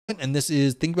and this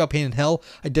is Think About Pain in Hell,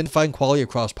 Identifying Quality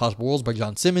Across Possible Worlds by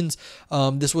John Symons.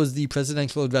 This was the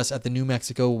presidential address at the New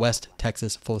Mexico West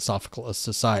Texas Philosophical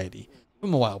Society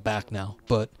from a while back now.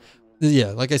 But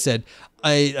yeah, like I said,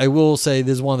 I will say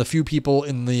this is one of the few people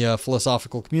in the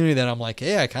philosophical community that I'm like,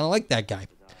 hey, I kind of like that guy.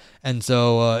 And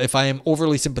so if I am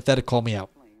overly sympathetic, call me out.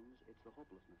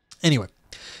 Anyway,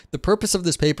 the purpose of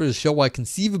this paper is to show why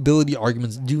conceivability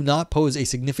arguments do not pose a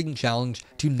significant challenge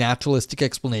to naturalistic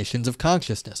explanations of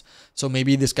consciousness. So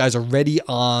maybe this guy's already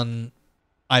on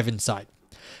Ivan's side.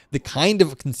 The kind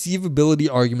of conceivability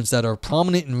arguments that are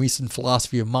prominent in recent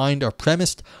philosophy of mind are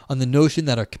premised on the notion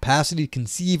that our capacity to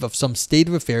conceive of some state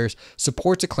of affairs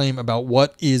supports a claim about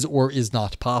what is or is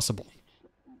not possible.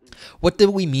 What do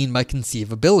we mean by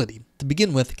conceivability? To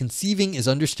begin with, conceiving is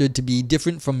understood to be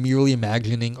different from merely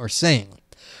imagining or saying.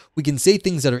 We can say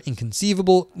things that are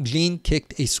inconceivable. Jane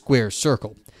kicked a square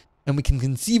circle. And we can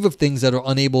conceive of things that are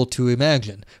unable to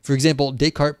imagine. For example,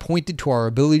 Descartes pointed to our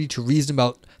ability to reason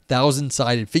about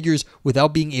thousand-sided figures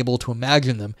without being able to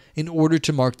imagine them in order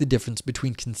to mark the difference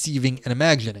between conceiving and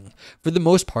imagining. For the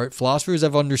most part, philosophers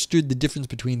have understood the difference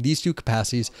between these two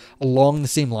capacities along the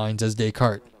same lines as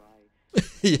Descartes.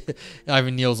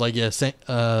 Ivan Neal's like, yeah,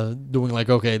 doing like,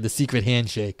 okay, the secret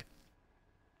handshake.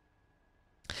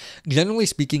 Generally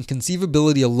speaking,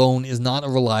 conceivability alone is not a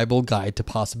reliable guide to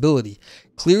possibility.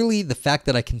 Clearly, the fact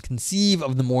that I can conceive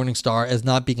of the morning star as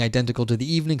not being identical to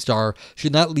the evening star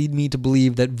should not lead me to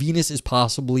believe that Venus is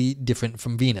possibly different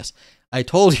from Venus. I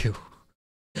told you.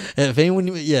 If anyone,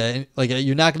 yeah, like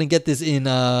you're not going to get this in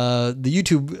the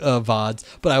YouTube VODs,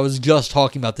 but I was just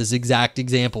talking about this exact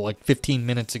example like 15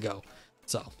 minutes ago.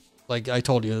 So, like I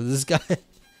told you, this guy, I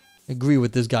agree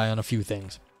with this guy on a few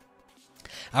things.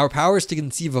 Our powers to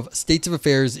conceive of states of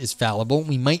affairs is fallible.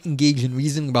 We might engage in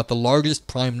reasoning about the largest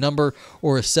prime number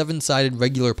or a seven-sided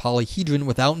regular polyhedron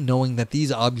without knowing that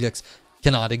these objects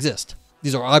cannot exist.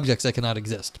 These are objects that cannot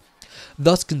exist.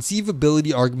 Thus,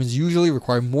 conceivability arguments usually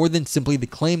require more than simply the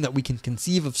claim that we can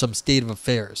conceive of some state of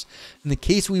affairs. In the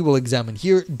case we will examine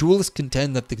here, dualists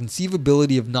contend that the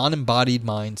conceivability of non-embodied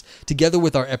minds, together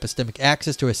with our epistemic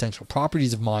access to essential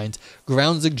properties of minds,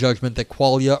 grounds the judgment that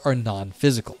qualia are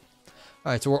non-physical.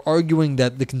 Alright, so we're arguing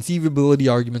that the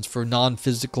conceivability arguments for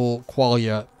non-physical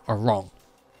qualia are wrong.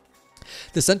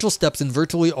 The central steps in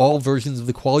virtually all versions of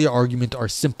the qualia argument are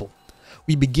simple.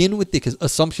 We begin with the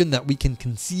assumption that we can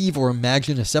conceive or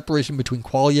imagine a separation between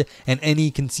qualia and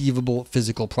any conceivable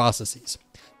physical processes.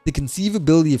 The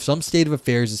conceivability of some state of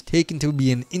affairs is taken to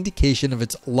be an indication of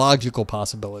its logical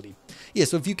possibility. Yeah,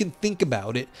 so if you can think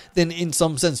about it, then in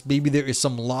some sense maybe there is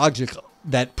some logic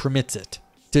that permits it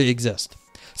to exist.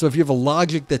 So if you have a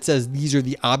logic that says these are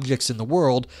the objects in the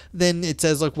world, then it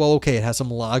says like, well, okay, it has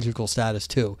some logical status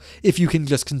too, if you can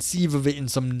just conceive of it in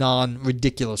some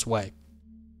non-ridiculous way.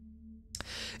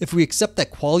 If we accept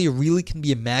that qualia really can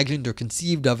be imagined or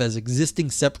conceived of as existing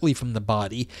separately from the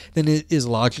body, then it is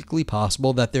logically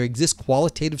possible that there exist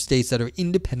qualitative states that are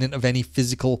independent of any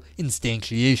physical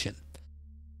instantiation.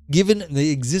 Given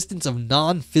the existence of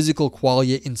non-physical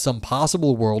qualia in some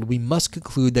possible world, we must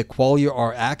conclude that qualia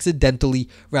are accidentally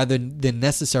rather than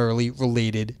necessarily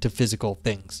related to physical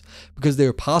things, because they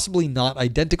are possibly not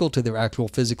identical to their actual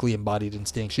physically embodied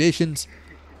instantiations.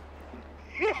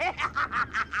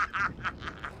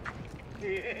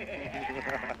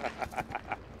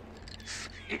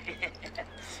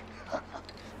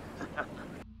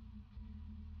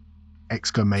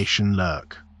 Exclamation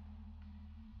lurk.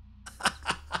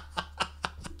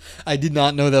 I did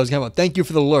not know that was coming. Thank you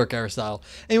for the lurk, Aristotle.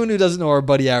 Anyone who doesn't know our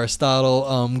buddy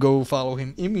Aristotle, go follow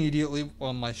him immediately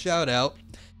on my shout out.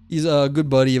 He's a good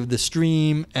buddy of the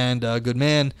stream and a good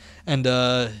man. And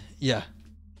yeah.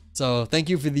 So thank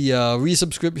you for the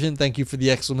resubscription. Thank you for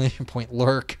the exclamation point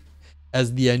lurk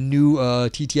as the new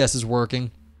TTS is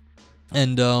working.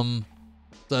 And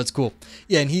so that's cool.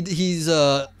 Yeah, and he's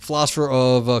a philosopher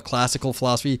of classical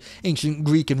philosophy, ancient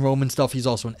Greek and Roman stuff. He's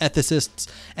also an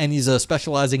ethicist, and he's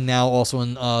specializing now also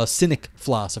in Cynic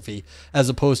philosophy, as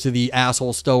opposed to the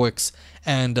asshole Stoics.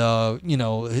 And you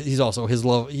know, he's also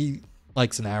he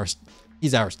likes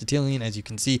he's Aristotelian, as you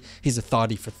can see. He's a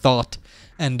thoughty for thought,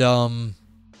 and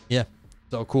yeah,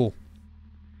 so cool.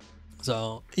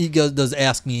 So he does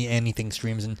Ask Me Anything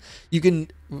streams, and you can.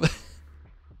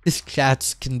 His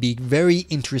chats can be very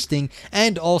interesting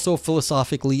and also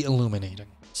philosophically illuminating.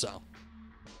 So,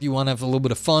 if you want to have a little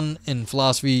bit of fun in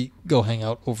philosophy, go hang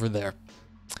out over there.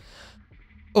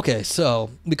 Okay, so,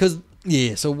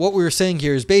 so what we were saying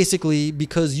here is basically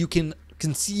because you can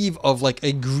conceive of like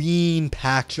a green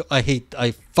patch.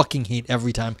 I fucking hate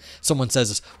every time someone says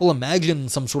this. Well, imagine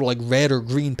some sort of like red or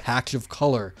green patch of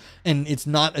color, and it's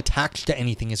not attached to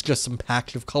anything. It's just some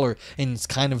patch of color, and it's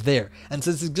kind of there. And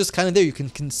since it's just kind of there, you can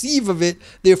conceive of it.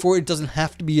 Therefore, it doesn't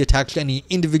have to be attached to any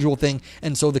individual thing.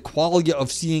 And so the quality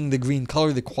of seeing the green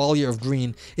color, the quality of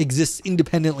green, exists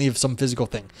independently of some physical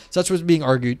thing. So that's what's being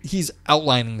argued. He's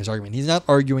outlining this argument. He's not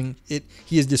arguing it.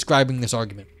 He is describing this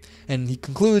argument. And he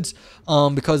concludes,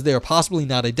 because they are possibly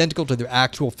not identical to their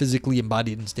actual physically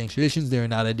embodied instantiations, they are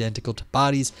not identical to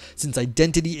bodies. Since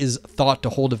identity is thought to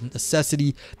hold of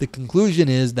necessity, the conclusion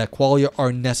is that qualia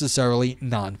are necessarily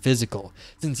non-physical.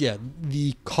 Since,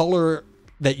 the color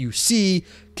that you see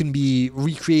can be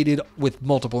recreated with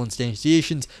multiple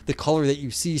instantiations, the color that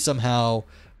you see somehow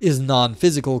is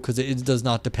non-physical because it does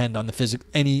not depend on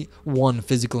any one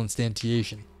physical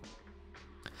instantiation.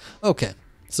 Okay,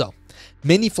 so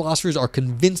many philosophers are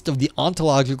convinced of the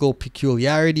ontological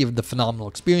peculiarity of the phenomenal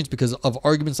experience because of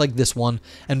arguments like this one,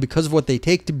 and because of what they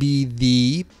take to be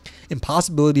the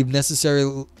impossibility of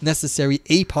necessary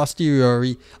a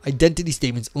posteriori identity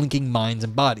statements linking minds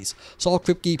and bodies. Saul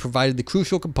Kripke provided the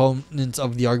crucial components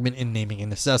of the argument in naming a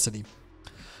necessity.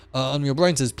 Unreal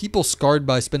Brian says, people scarred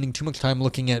by spending too much time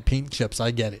looking at paint chips.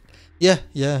 I get it.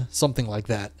 Yeah, something like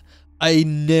that. I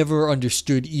never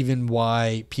understood even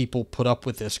why people put up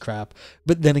with this crap.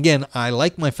 But then again, I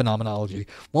like my phenomenology.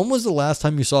 When was the last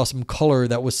time you saw some color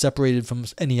that was separated from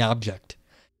any object?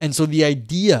 And so the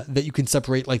idea that you can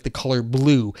separate like the color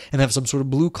blue and have some sort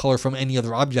of blue color from any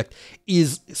other object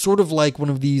is sort of like one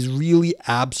of these really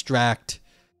abstract,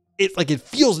 it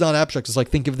feels not abstract. It's like,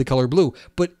 think of the color blue,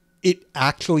 but it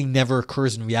actually never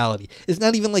occurs in reality. It's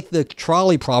not even like the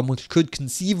trolley problem, which could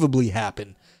conceivably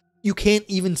happen. You can't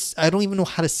even, I don't even know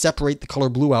how to separate the color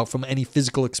blue out from any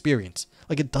physical experience.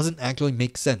 Like, it doesn't actually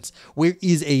make sense. Where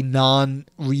is a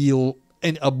non-real,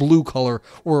 a blue color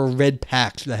or a red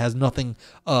patch that has nothing,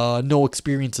 no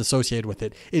experience associated with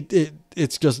it?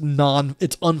 It's just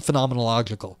it's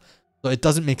unphenomenological. So it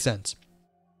doesn't make sense.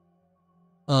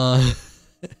 And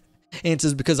it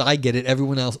says, because I get it,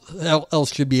 everyone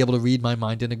else should be able to read my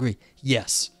mind and agree.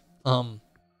 Yes.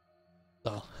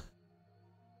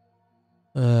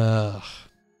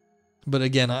 But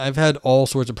again, I've had all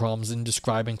sorts of problems in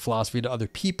describing philosophy to other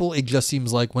people. It just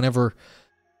seems like whenever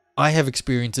I have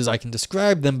experiences, I can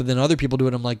describe them, but then other people do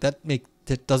it. I'm like, that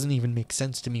doesn't even make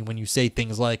sense to me when you say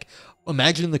things like,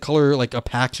 imagine the color like a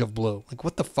patch of blue. Like,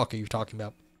 what the fuck are you talking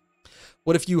about?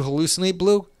 What if you hallucinate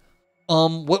blue?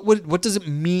 What does it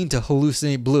mean to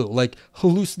hallucinate blue? Like,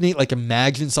 hallucinate, like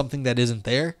imagine something that isn't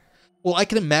there? Well, I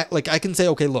can say,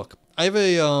 okay, look, I have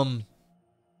a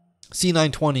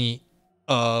C920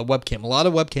 webcam. A lot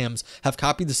of webcams have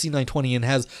copied the C920 and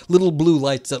has little blue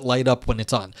lights that light up when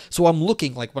it's on. So I'm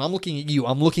looking, like when I'm looking at you,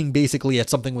 I'm looking basically at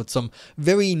something with some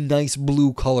very nice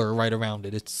blue color right around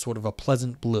it. It's sort of a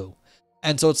pleasant blue.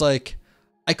 And so it's like,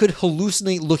 I could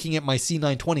hallucinate looking at my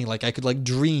C920. Like I could like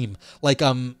dream, like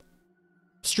I'm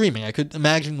streaming. I could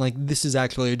imagine like this is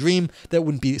actually a dream. That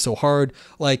wouldn't be so hard.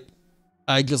 Like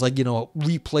I just like,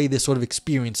 replay this sort of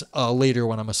experience later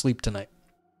when I'm asleep tonight.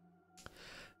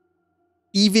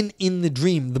 Even in the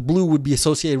dream, the blue would be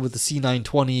associated with the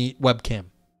C920 webcam.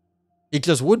 It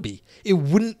just would be. It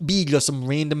wouldn't be just some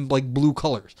random like blue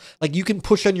colors. Like you can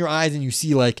push on your eyes and you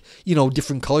see like,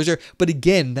 different colors there. But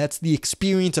again, that's the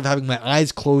experience of having my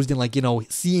eyes closed and like,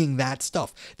 seeing that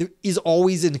stuff. There is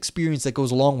always an experience that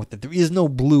goes along with it. There is no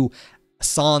blue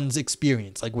sans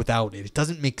experience like without it. It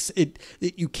doesn't make it.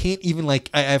 You can't even like,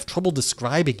 I have trouble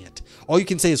describing it. All you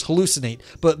can say is hallucinate.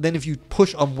 But then if you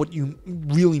push on what you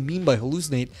really mean by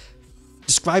hallucinate,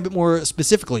 describe it more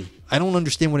specifically. I don't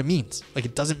understand what it means. Like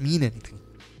it doesn't mean anything.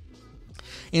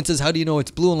 And it says, how do you know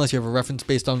it's blue unless you have a reference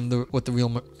based on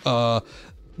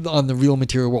on the real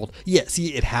material world? Yeah,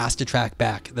 see, it has to track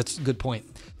back. That's a good point.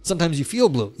 Sometimes you feel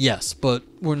blue, yes, but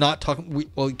we're not talking.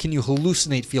 Can you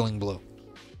hallucinate feeling blue?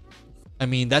 I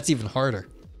mean, that's even harder.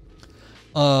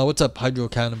 What's up,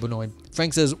 hydrocannabinoid?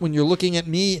 Frank says, when you're looking at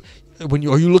me, are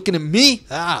you looking at me?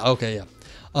 Okay, yeah.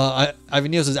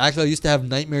 Ivan Neal says, actually, I used to have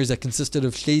nightmares that consisted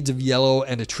of shades of yellow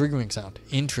and a triggering sound.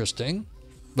 Interesting,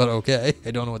 but okay.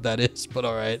 I don't know what that is, but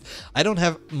all right.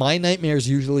 My nightmares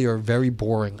usually are very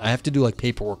boring. I have to do like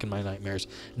paperwork in my nightmares,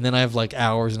 and then I have like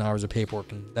hours and hours of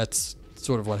paperwork, and that's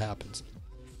sort of what happens.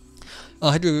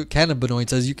 Hydrocannabinoid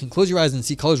says, you can close your eyes and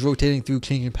see colors rotating through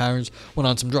changing patterns when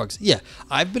on some drugs. Yeah,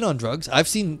 I've been on drugs. I've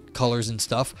seen colors and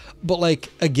stuff. But like,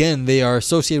 again, they are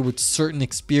associated with certain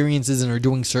experiences and are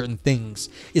doing certain things.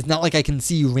 It's not like I can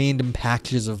see random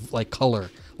patches of like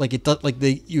color. Like it does, like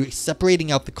you're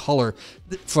separating out the color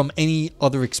from any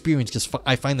other experience. Just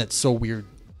I find that so weird.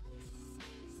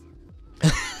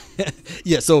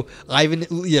 Yeah, so Ivan,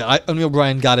 yeah, O'Neill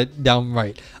Bryan got it down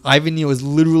right. Ivan Neal is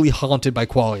literally haunted by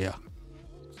qualia.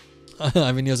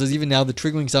 Ivan Neal says, even now the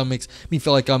triggering sound makes me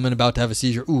feel like I'm about to have a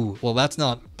seizure. Ooh, well that's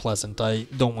not pleasant. I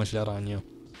don't wish that on you.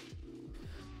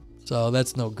 So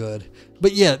that's no good.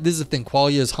 But yeah, this is the thing.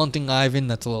 Qualia is hunting Ivan.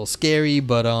 That's a little scary,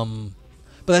 but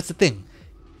that's the thing.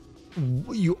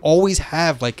 You always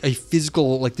have like a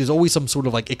physical, like there's always some sort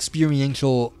of like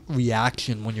experiential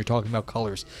reaction when you're talking about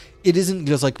colors. It isn't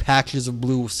just like patches of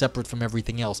blue separate from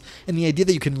everything else. And the idea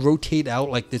that you can rotate out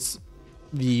like this,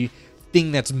 the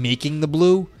thing that's making the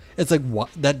blue, it's like, what?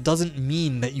 That doesn't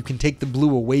mean that you can take the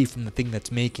blue away from the thing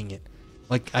that's making it.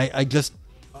 Like I just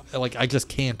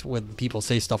can't when people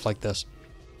say stuff like this.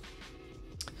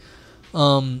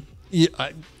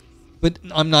 Yeah, but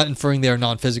I'm not inferring they are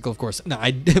non-physical, of course. No,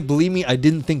 believe me, I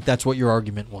didn't think that's what your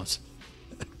argument was.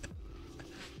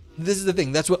 This is the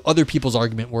thing. That's what other people's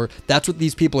argument were. That's what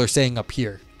these people are saying up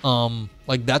here.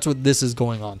 Like that's what this is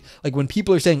going on. Like when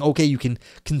people are saying, okay, you can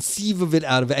conceive of it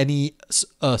out of any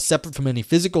separate from any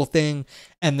physical thing,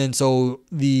 and then so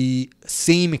the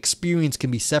same experience can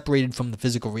be separated from the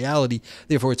physical reality.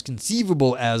 Therefore, it's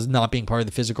conceivable as not being part of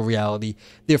the physical reality.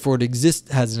 Therefore, it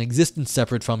has an existence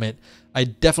separate from it. I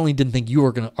definitely didn't think you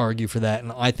were going to argue for that,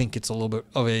 and I think it's a little bit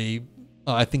of a.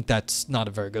 I think that's not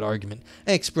a very good argument.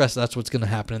 I express that's what's going to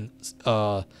happen.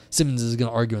 Symons is going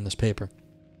to argue in this paper.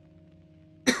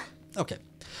 Okay.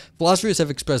 Philosophers have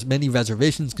expressed many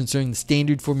reservations concerning the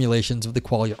standard formulations of the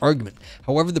qualia argument.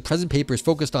 However, the present paper is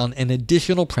focused on an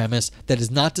additional premise that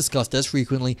is not discussed as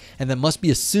frequently and that must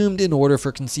be assumed in order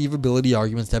for conceivability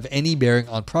arguments to have any bearing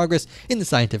on progress in the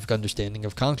scientific understanding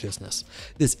of consciousness.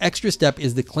 This extra step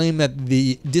is the claim that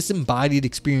the disembodied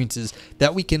experiences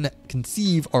that we can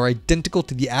conceive are identical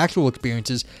to the actual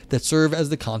experiences that serve as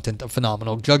the content of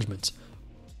phenomenal judgments.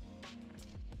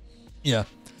 Yeah.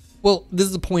 Well, this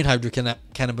is a point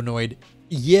hydrocannabinoid.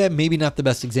 Yeah, maybe not the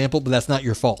best example, but that's not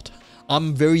your fault.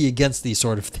 I'm very against these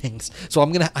sort of things. So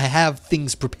I have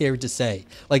things prepared to say.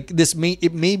 Like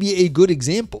it may be a good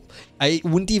example. I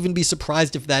wouldn't even be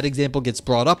surprised if that example gets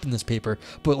brought up in this paper,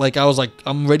 but like I was like,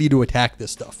 I'm ready to attack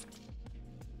this stuff.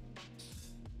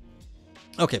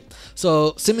 Okay,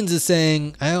 so Symons is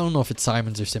saying, I don't know if it's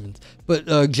Symons or Symons,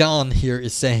 but John here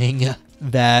is saying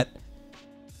that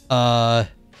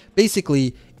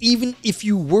basically, even if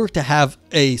you were to have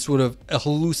a sort of a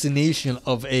hallucination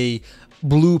of a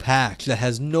blue patch that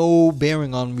has no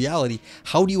bearing on reality,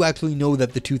 how do you actually know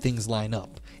that the two things line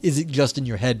up? Is it just in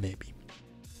your head, maybe?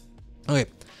 Okay,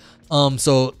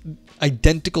 so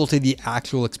identical to the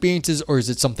actual experiences, or is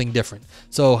it something different?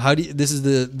 So how do you, this is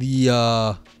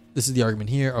the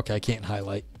argument here. Okay, I can't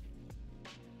highlight.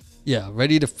 Yeah,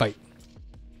 ready to fight.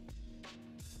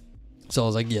 So I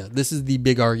was like, yeah, this is the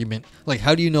big argument. Like,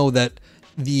 how do you know that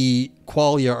the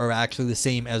qualia are actually the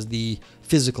same as the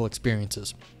physical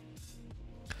experiences?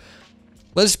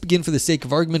 Let us begin for the sake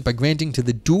of argument by granting to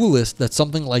the dualist that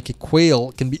something like a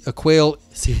quail can be a quail.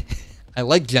 See, I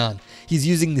like John. He's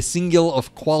using the singular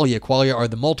of qualia. Qualia are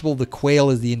the multiple. The quail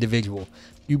is the individual.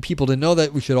 You people to know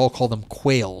that we should all call them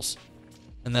quails.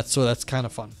 And that's kind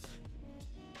of fun.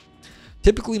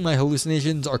 Typically, my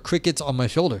hallucinations are crickets on my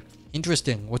shoulder.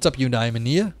 Interesting. What's up,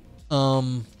 Eudaimonia?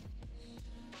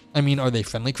 I mean, are they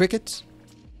friendly crickets?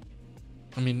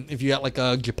 I mean, if you got like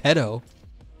a Geppetto,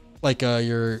 like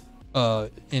you're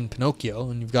in Pinocchio,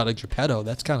 and you've got a Geppetto,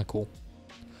 that's kind of cool.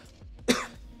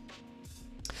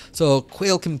 So,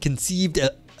 quail can be conceived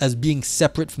as being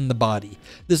separate from the body.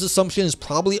 This assumption is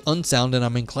probably unsound, and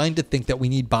I'm inclined to think that we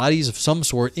need bodies of some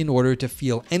sort in order to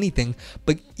feel anything,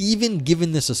 but even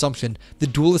given this assumption, the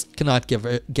dualist cannot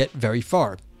get very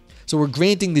far. So we're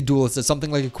granting the dualist that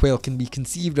something like a quail can be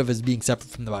conceived of as being separate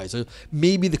from the body. So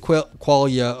maybe the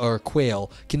qualia or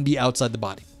quail can be outside the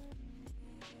body.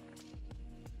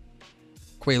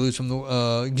 Quaaludes from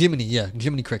the Jiminy, yeah,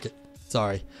 Jiminy cricket.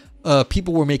 Sorry.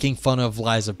 People were making fun of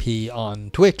Liza P on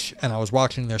Twitch, and I was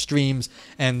watching their streams,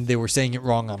 and they were saying it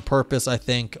wrong on purpose, I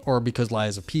think, or because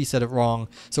Liza P said it wrong.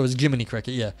 So it's Jiminy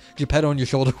Cricket, yeah. Geppetto on your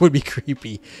shoulder would be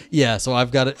creepy. Yeah, so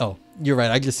I've got it. Oh, you're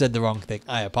right. I just said the wrong thing.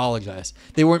 I apologize.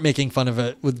 They weren't making fun of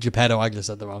it with Geppetto. I just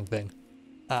said the wrong thing.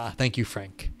 Thank you,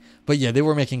 Frank. But yeah, they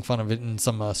were making fun of it in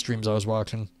some streams I was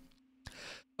watching.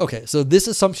 Okay, so this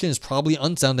assumption is probably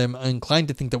unsound. I'm inclined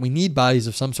to think that we need bodies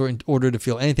of some sort in order to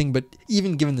feel anything, but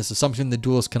even given this assumption, the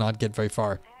dualist cannot get very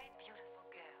far.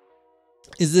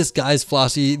 Is this guy's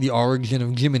philosophy the origin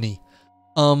of Jiminy?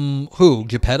 Who?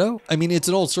 Geppetto? I mean, it's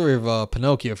an old story of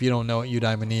Pinocchio, if you don't know it,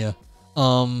 Eudaimonia.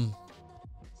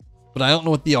 But I don't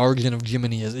know what the origin of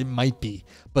Jiminy is. It might be,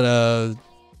 but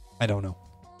I don't know.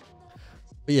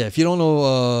 But yeah, if you don't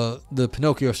know the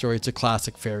Pinocchio story, it's a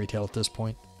classic fairy tale at this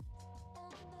point.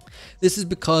 This is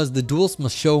because the dualists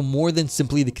must show more than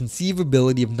simply the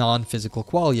conceivability of non-physical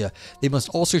qualia. They must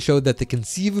also show that the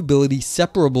conceivability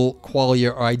separable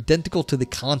qualia are identical to the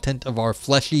content of our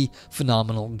fleshy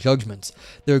phenomenal judgments.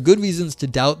 There are good reasons to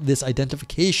doubt this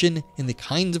identification in the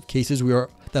kinds of cases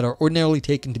that are ordinarily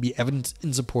taken to be evidence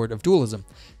in support of dualism.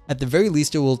 At the very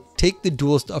least, it will take the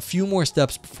dualist a few more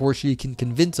steps before she can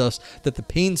convince us that the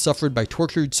pain suffered by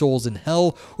tortured souls in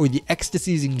hell or the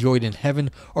ecstasies enjoyed in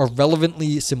heaven are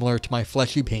relevantly similar to my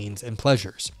fleshy pains and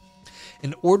pleasures.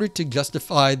 In order to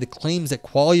justify the claims that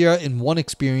qualia the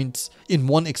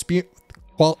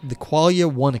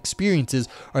qualia one experiences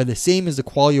are the same as the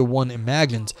qualia one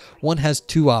imagines, one has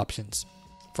two options.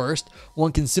 First,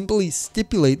 one can simply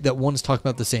stipulate that one is talking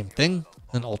about the same thing,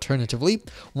 and alternatively,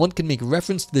 one can make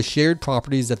reference to the shared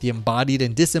properties that the embodied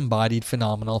and disembodied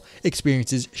phenomenal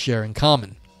experiences share in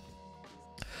common.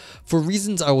 For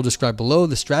reasons I will describe below,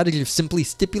 the strategy of simply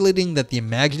stipulating that the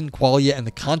imagined qualia and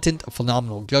the content of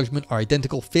phenomenal judgment are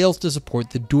identical fails to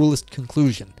support the dualist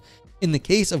conclusion. In the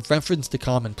case of reference to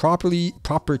common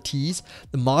properties,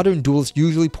 the modern dualist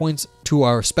usually points to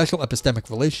our special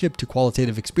epistemic relationship to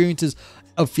qualitative experiences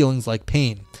of feelings like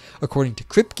pain. According to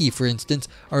Kripke, for instance,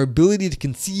 our ability to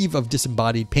conceive of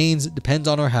disembodied pains depends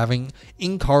on our having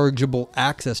incorrigible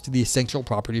access to the essential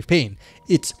property of pain,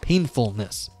 its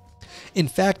painfulness. In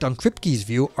fact, on Kripke's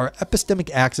view, our epistemic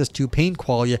access to pain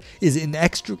qualia is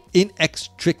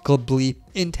inextricably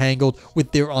entangled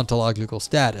with their ontological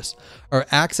status. Our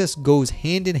access goes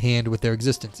hand in hand with their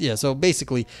existence. Yeah, so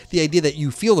basically, the idea that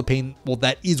you feel the pain, well,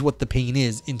 that is what the pain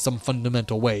is in some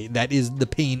fundamental way. That is, the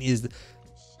pain is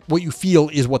what you feel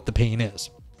is what the pain is.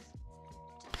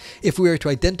 If we are to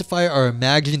identify our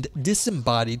imagined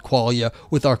disembodied qualia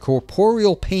with our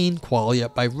corporeal pain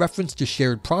qualia by reference to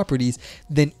shared properties,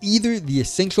 then either the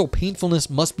essential painfulness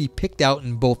must be picked out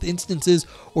in both instances,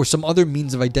 or some other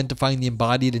means of identifying the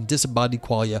embodied and disembodied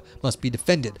qualia must be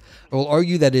defended. I will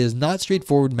argue that it is not a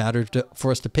straightforward matter for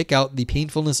us to pick out the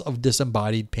painfulness of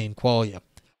disembodied pain qualia.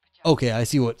 Okay, I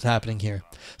see what's happening here.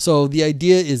 So the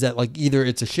idea is that either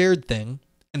it's a shared thing,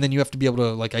 and then you have to be able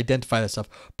to identify that stuff.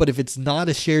 But if it's not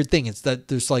a shared thing, it's that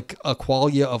there's a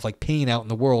qualia of pain out in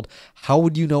the world. How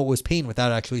would you know it was pain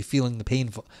without actually feeling the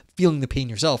pain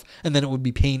yourself? And then it would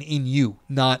be pain in you,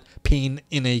 not pain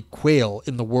in a quail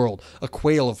in the world. A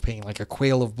quail of pain, like a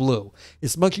quail of blue.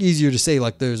 It's much easier to say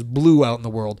there's blue out in the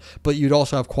world, but you'd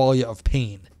also have qualia of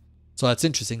pain. So that's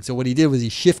interesting. So what he did was he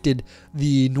shifted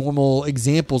the normal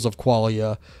examples of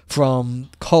qualia from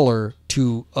color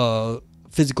to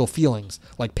physical feelings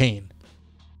like pain.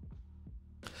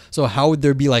 So how would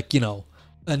there be a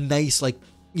nice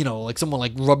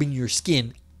someone rubbing your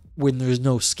skin when there's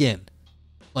no skin?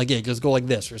 Just go like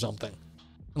this or something.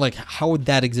 How would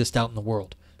that exist out in the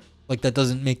world? That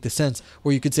doesn't make the sense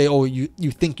where you could say, oh,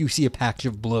 you think you see a patch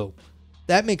of blue.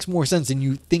 That makes more sense than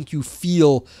you think you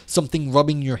feel something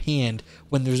rubbing your hand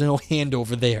when there's no hand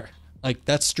over there.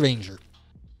 That's stranger.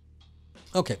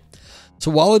 Okay. So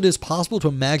while it is possible to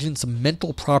imagine some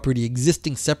mental property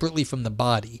existing separately from the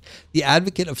body, the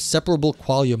advocate of separable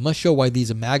qualia must show why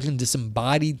these imagined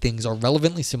disembodied things are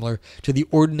relevantly similar to the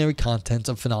ordinary contents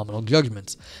of phenomenal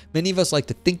judgments. Many of us like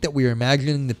to think that we are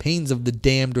imagining the pains of the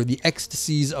damned or the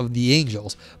ecstasies of the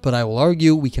angels, but I will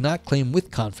argue we cannot claim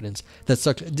with confidence that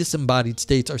such disembodied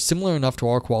states are similar enough to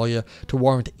our qualia to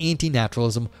warrant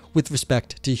anti-naturalism with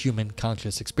respect to human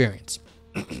conscious experience.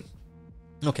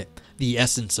 Okay, the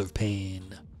essence of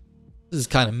pain. This is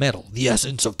kind of metal. The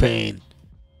essence of pain.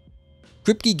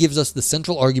 Kripke gives us the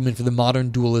central argument for the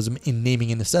modern dualism in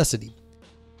naming a necessity.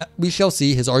 We shall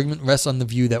see his argument rests on the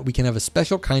view that we can have a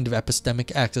special kind of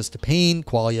epistemic access to pain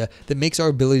qualia that makes our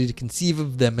ability to conceive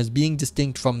of them as being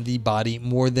distinct from the body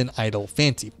more than idle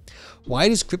fancy. Why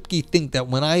does Kripke think that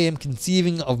when I am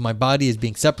conceiving of my body as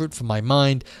being separate from my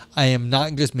mind, I am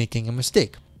not just making a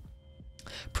mistake?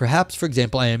 Perhaps, for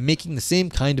example, I am making the same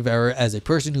kind of error as a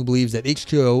person who believes that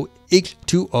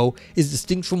H2O is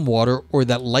distinct from water, or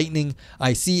that lightning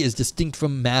I see is distinct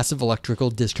from massive electrical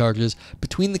discharges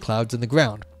between the clouds and the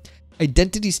ground.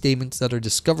 Identity statements that are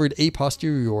discovered a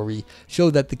posteriori show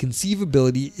that the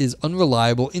conceivability is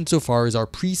unreliable insofar as our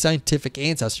pre-scientific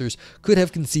ancestors could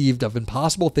have conceived of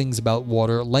impossible things about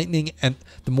water, lightning, and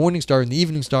the morning star and the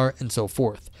evening star, and so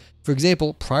forth. For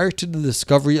example, prior to the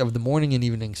discovery of the morning and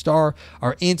evening star,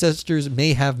 our ancestors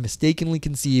may have mistakenly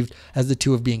conceived as the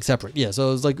two of being separate. Yeah,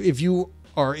 so it's if you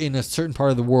are in a certain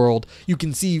part of the world, you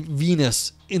can see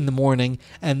Venus in the morning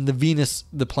and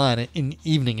the planet, in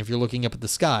evening if you're looking up at the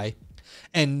sky.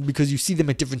 And because you see them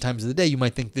at different times of the day, you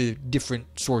might think they're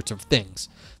different sorts of things.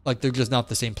 Like they're just not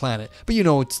the same planet. But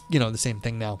it's, the same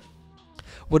thing now.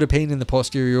 What a pain in the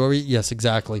posteriori? Yes,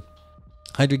 exactly.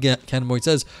 Hydra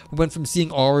says, we went from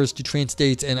seeing auras to trance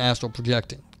states and astral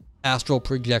projection.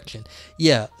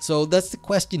 Yeah, so that's the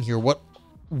question here.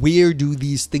 Where do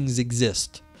these things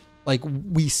exist? Like,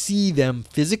 we see them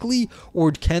physically,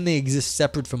 or can they exist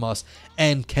separate from us?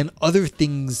 And can other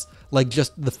things, like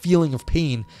just the feeling of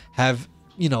pain, have,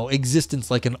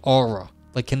 existence like an aura?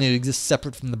 Like, can it exist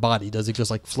separate from the body? Does it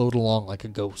just, like, float along like a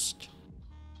ghost?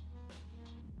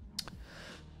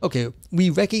 Okay,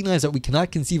 we recognize that we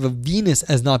cannot conceive of Venus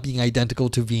as not being identical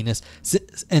to Venus,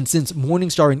 and since morning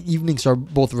star and evening star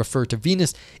both refer to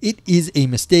Venus, it is a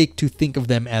mistake to think of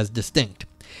them as distinct.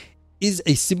 Is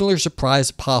a similar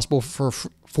surprise possible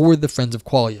for the friends of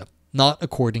Qualia? Not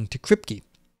according to Kripke.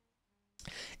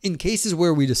 In cases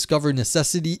where we discover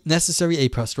necessary a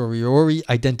posteriori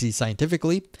identity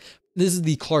scientifically, this is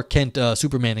the Clark Kent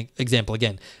Superman example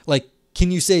again. Like, can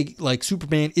you say, like,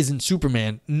 Superman isn't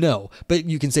Superman? No. But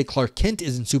you can say Clark Kent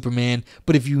isn't Superman,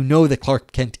 but if you know that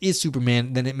Clark Kent is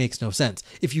Superman, then it makes no sense.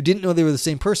 If you didn't know they were the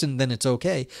same person, then it's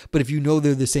okay. But if you know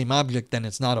they're the same object, then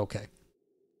it's not okay.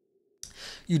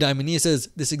 Eudaimonia says,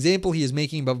 this example he is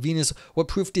making about Venus, what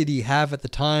proof did he have at the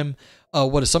time?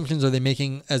 What assumptions are they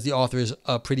making as the author is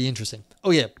pretty interesting.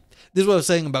 Oh yeah, this is what I was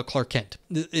saying about Clark Kent.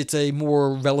 It's a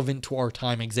more relevant to our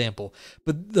time example.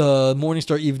 But the morning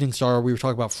star, evening star, we were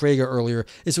talking about Frege earlier.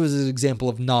 This was an example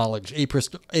of knowledge,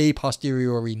 a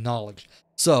posteriori knowledge.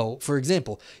 So, for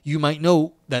example, you might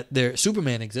know that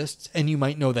Superman exists, and you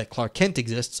might know that Clark Kent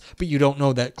exists, but you don't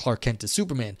know that Clark Kent is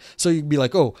Superman. So you'd be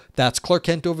like, oh, that's Clark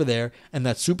Kent over there, and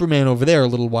that's Superman over there a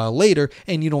little while later,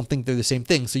 and you don't think they're the same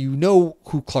thing. So you know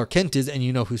who Clark Kent is, and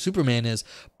you know who Superman is,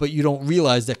 but you don't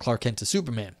realize that Clark Kent is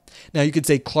Superman. Now, you could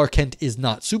say Clark Kent is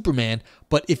not Superman,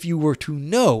 but if you were to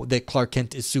know that Clark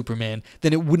Kent is Superman,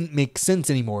 then it wouldn't make sense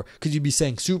anymore, because you'd be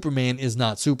saying Superman is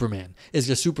not Superman. It's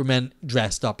just Superman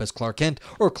dressed up as Clark Kent,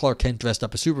 or Clark Kent dressed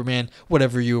up as Superman,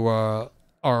 whatever your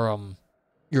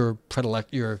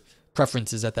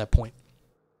preference is at that point.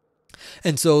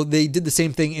 And so they did the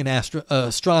same thing in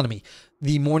astronomy.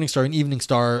 The morning star and evening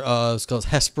star is called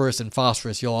Hesperus and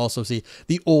Phosphorus. You'll also see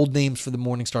the old names for the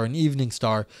morning star and evening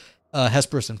star.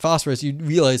 Hesperus and Phosphorus, you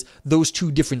realize those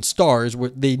two different stars,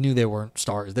 they knew they weren't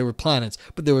stars, they were planets,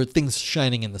 but there were things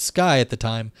shining in the sky at the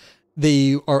time.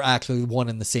 They are actually one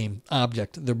and the same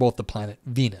object. They're both the planet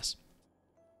Venus.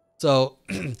 So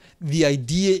the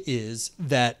idea is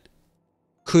that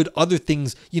could other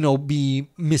things,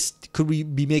 could we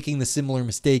be making the similar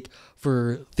mistake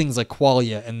for things like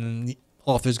qualia? And then the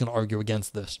author is going to argue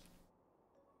against this.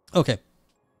 Okay.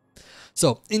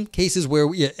 So, in cases where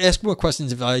ask more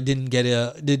questions if I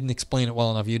didn't explain it well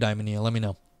enough, Eudaimonia, let me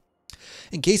know.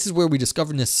 In cases where we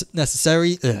discover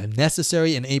necessary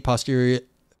and a posteriori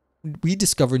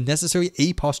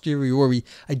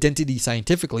identity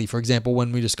scientifically, for example,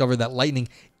 when we discover that lightning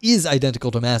is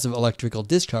identical to massive electrical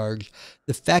discharge,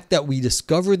 the fact that we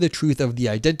discover the truth of the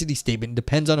identity statement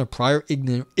depends on our prior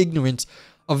ignorance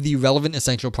of the relevant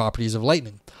essential properties of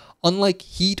lightning. Unlike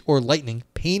heat or lightning,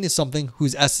 pain is something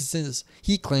whose essence,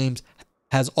 he claims,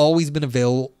 has always been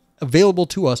available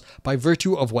to us by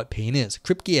virtue of what pain is.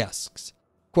 Kripke asks,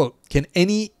 quote, can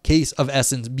any case of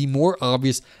essence be more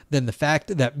obvious than the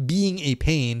fact that being a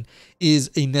pain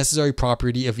is a necessary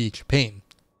property of each pain?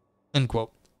 End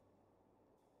quote.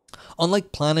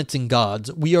 Unlike planets and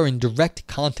gods, we are in direct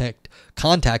contact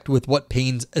with what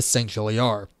pains essentially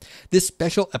are. This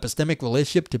special epistemic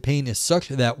relationship to pain is such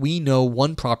that we know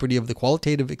one property of the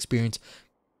qualitative experience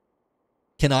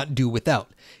cannot do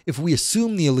without. If we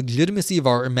assume the legitimacy of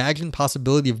our imagined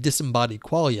possibility of disembodied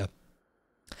qualia,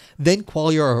 then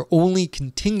qualia are only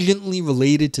contingently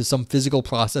related to some physical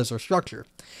process or structure.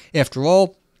 After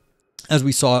all, as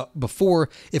we saw before,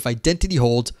 if identity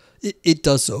holds, it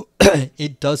does so.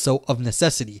 It does so of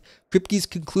necessity. Kripke's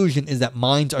conclusion is that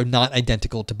minds are not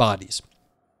identical to bodies.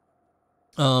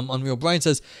 Unreal Brian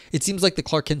says, it seems like the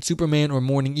Clark Kent Superman or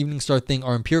morning evening star thing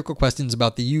are empirical questions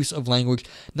about the use of language,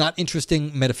 not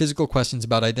interesting metaphysical questions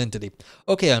about identity.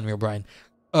 Okay, Unreal Brian.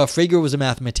 Frege was a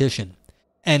mathematician,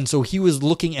 and so he was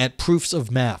looking at proofs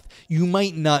of math. You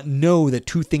might not know that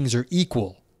two things are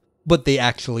equal, but they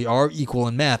actually are equal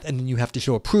in math, and then you have to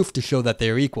show a proof to show that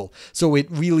they are equal. So it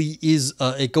really is,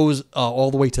 it goes all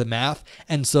the way to math,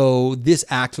 and so this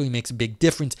actually makes a big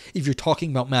difference if you're talking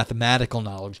about mathematical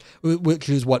knowledge, which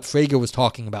is what Frege was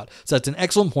talking about. So that's an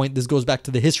excellent point. This goes back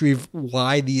to the history of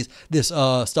why this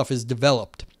stuff is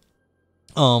developed.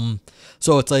 So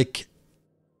it's like,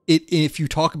 if you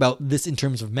talk about this in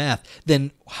terms of math,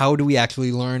 then how do we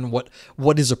actually learn what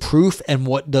is a proof and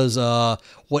what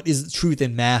is truth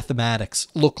in mathematics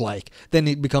look like? Then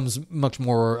it becomes much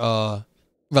more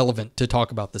relevant to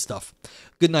talk about this stuff.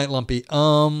 Good night, Lumpy.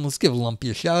 Let's give Lumpy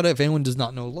a shout out. If anyone does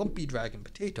not know Lumpy Dragon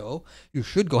Potato, you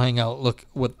should go hang out, look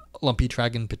with Lumpy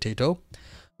Dragon Potato.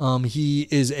 He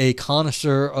is a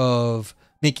connoisseur of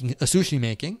sushi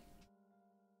making.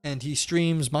 And he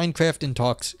streams Minecraft and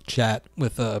talks chat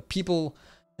with people,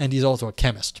 and he's also a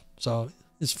chemist. So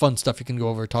it's fun stuff you can go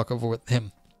over, talk over with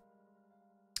him.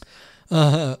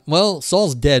 Well,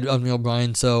 Saul's dead, Unreal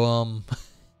Brian, so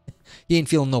he ain't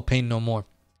feeling no pain no more.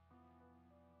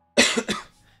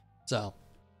 So,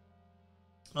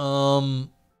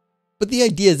 but the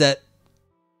idea is that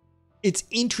it's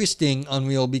interesting,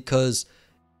 Unreal, because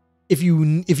if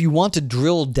you want to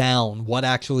drill down what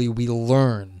actually we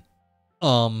learn,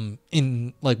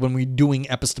 in like when we're doing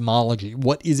epistemology,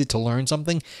 what is it to learn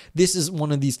something? This is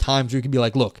one of these times where you can be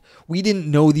like, look, we didn't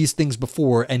know these things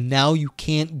before, and now you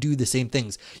can't do the same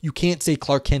things. You can't say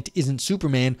Clark Kent isn't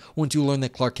Superman once you learn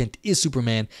that Clark Kent is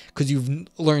Superman, because you've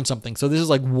learned something. So this is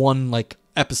like one like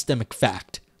epistemic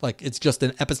fact. Like, it's just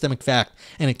an epistemic fact,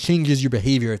 and it changes your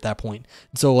behavior at that point.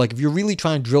 So like, if you're really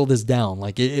trying to drill this down,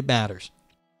 like it matters.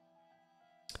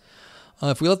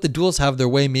 If we let the duels have their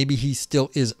way, maybe he still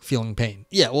is feeling pain.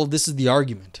 Yeah, well, this is the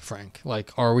argument, Frank.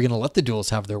 Like, are we going to let the duels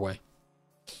have their way?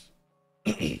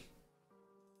 If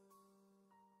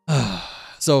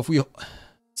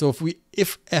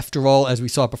after all, as we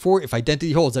saw before, if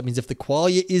identity holds, that means if the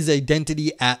qualia is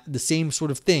identity at the same sort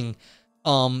of thing,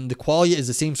 the qualia is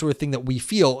the same sort of thing that we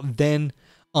feel, then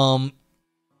the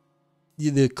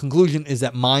conclusion is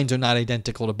that minds are not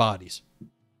identical to bodies.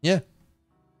 Yeah.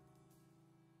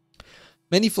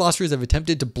 Many philosophers have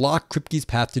attempted to block Kripke's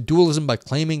path to dualism by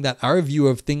claiming that our view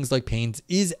of things like pains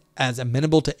is as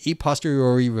amenable to a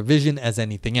posteriori revision as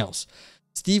anything else.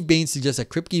 Steve Baines suggests that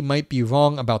Kripke might be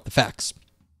wrong about the facts.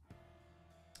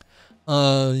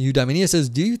 Eudaminia says,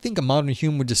 do you think a modern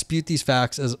Hume would dispute these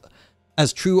facts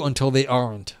as true until they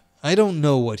aren't? I don't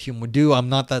know what Hume would do. I'm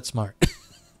not that smart.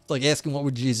 It's like asking what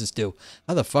would Jesus do.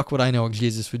 How the fuck would I know what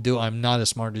Jesus would do? I'm not as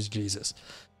smart as Jesus.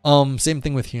 Same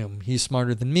thing with Hume. He's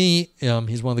smarter than me.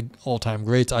 He's one of the all-time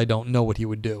greats. I don't know what he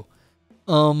would do.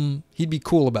 He'd be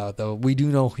cool about it, though. We do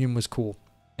know Hume was cool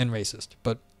and racist,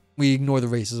 but we ignore the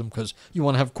racism because you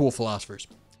want to have cool philosophers.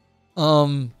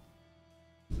 I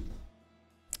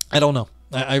don't know.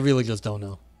 I really just don't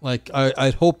know. Like,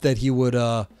 I'd hope that he would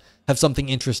have something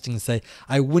interesting to say.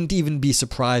 I wouldn't even be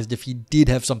surprised if he did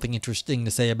have something interesting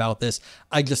to say about this.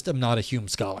 I just am not a Hume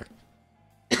scholar.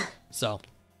 So,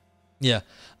 yeah.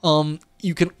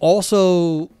 You can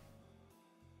also,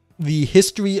 the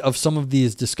history of some of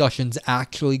these discussions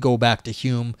actually go back to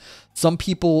Hume. Some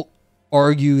people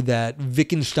argue that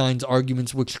Wittgenstein's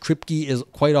arguments, which Kripke is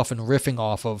quite often riffing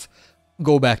off of,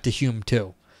 go back to Hume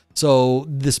too. So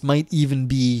this might even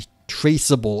be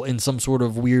traceable in some sort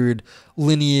of weird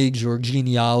lineage or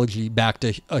genealogy back to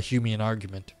a Humean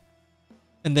argument.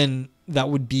 And then that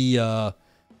would be, then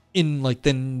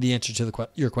the answer to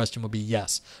your question would be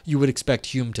yes. You would expect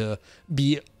Hume to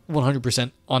be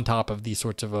 100% on top of these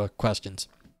sorts of questions.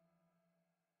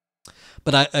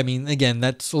 But I mean, again,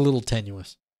 that's a little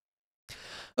tenuous.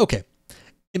 Okay.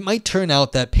 It might turn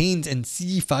out that pains and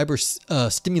C fiber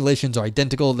stimulations are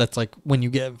identical. That's like when you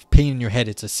get pain in your head,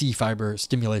 it's a C fiber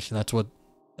stimulation. That's what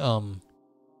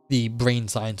the brain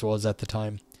science was at the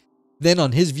time. Then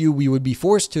on his view, we would be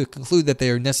forced to conclude that they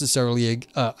are necessarily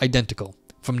identical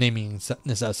from naming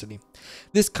necessity.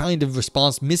 This kind of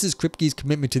response misses Kripke's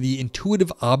commitment to the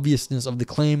intuitive obviousness of the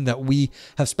claim that we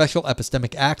have special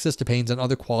epistemic access to pains and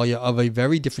other qualia of a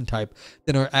very different type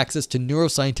than our access to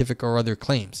neuroscientific or other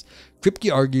claims.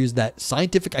 Kripke argues that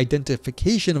scientific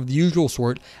identification of the usual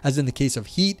sort, as in the case of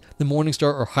heat, the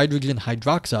Morningstar, or hydrogen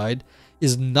hydroxide,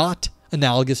 is not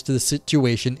analogous to the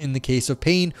situation in the case of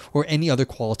pain or any other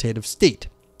qualitative state.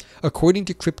 According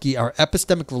to Kripke, our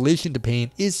epistemic relation to pain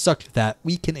is such that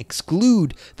we can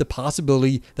exclude the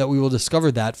possibility that we will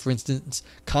discover that, for instance,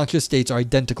 conscious states are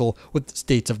identical with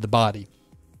states of the body.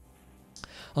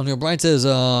 O'Brien says,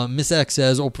 Miss X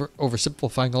says,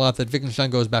 oversimplifying a lot, that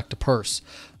Wittgenstein goes back to Peirce.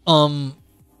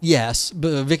 Yes,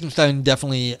 but Wittgenstein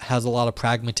definitely has a lot of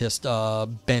pragmatist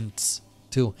bents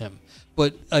to him.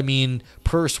 But I mean,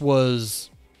 Peirce was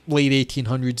late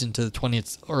 1800s into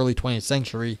the early 20th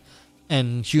century,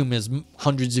 and Hume is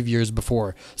hundreds of years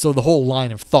before. So the whole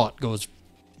line of thought goes,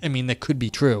 I mean, that could be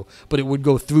true, but it would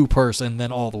go through Peirce and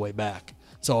then all the way back.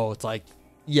 So it's like,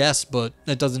 yes, but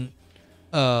that doesn't,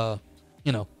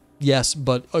 yes,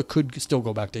 but it could still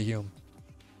go back to Hume.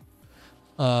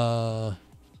 Yeah,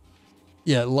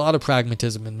 a lot of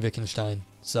pragmatism in Wittgenstein.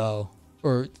 So,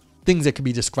 or things that could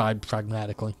be described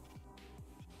pragmatically.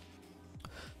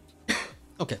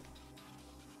 Okay.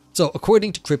 So,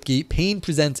 according to Kripke, pain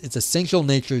presents its essential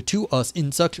nature to us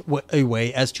in such a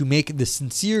way as to make the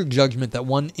sincere judgment that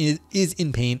one is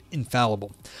in pain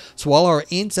infallible. So while our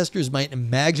ancestors might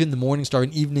imagine the morning star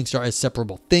and evening star as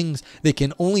separable things, they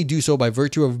can only do so by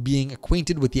virtue of being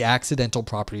acquainted with the accidental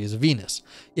properties of Venus.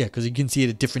 Yeah, because you can see it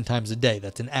at different times of day.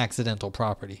 That's an accidental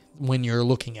property when you're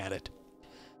looking at it.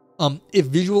 If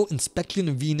visual inspection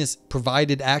of Venus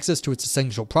provided access to its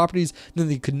essential properties, then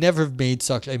they could never have made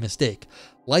such a mistake.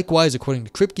 Likewise, according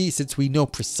to Kripke, since we know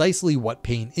precisely what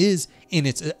pain is, in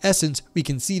its essence, we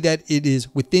can see that it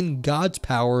is within God's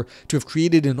power to have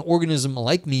created an organism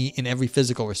like me in every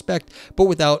physical respect, but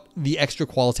without the extra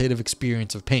qualitative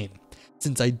experience of pain.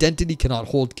 Since identity cannot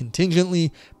hold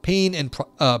contingently, pain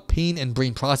and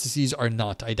brain processes are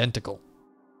not identical.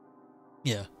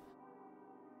 Yeah.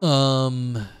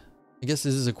 I guess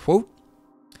this is a quote.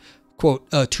 Quote,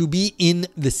 to be in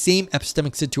the same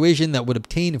epistemic situation that would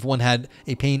obtain if one had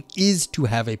a pain is to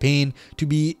have a pain. To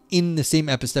be in the same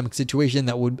epistemic situation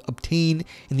that would obtain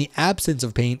in the absence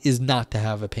of pain is not to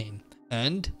have a pain.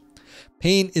 And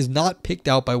pain is not picked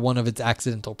out by one of its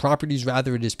accidental properties.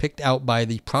 Rather, it is picked out by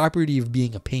the property of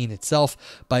being a pain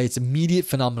itself, by its immediate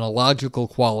phenomenological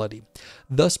quality.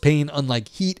 Thus, pain, unlike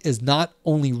heat, is not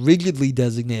only rigidly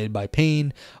designated by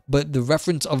pain, but the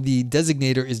reference of the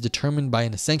designator is determined by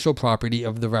an essential property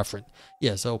of the referent.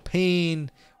 Yeah, so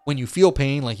pain, when you feel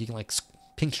pain, like you can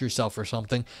pinch yourself or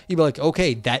something, you'd be like,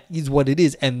 okay, that is what it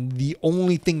is, and the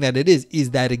only thing that it is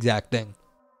that exact thing.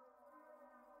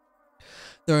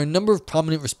 There are a number of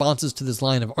prominent responses to this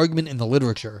line of argument in the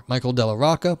literature. Michael Della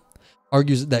Rocca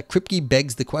argues that Kripke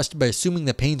begs the question by assuming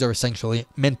that pains are essentially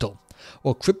mental.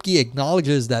 While Kripke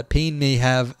acknowledges that pain may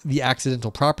have the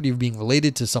accidental property of being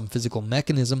related to some physical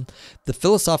mechanism, the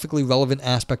philosophically relevant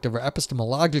aspect of our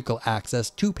epistemological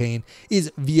access to pain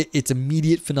is via its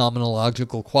immediate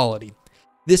phenomenological quality.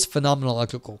 This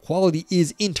phenomenological quality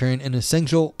is, in turn, an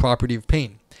essential property of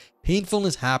pain.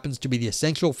 Painfulness happens to be the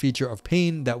essential feature of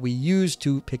pain that we use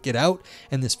to pick it out,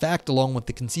 and this fact, along with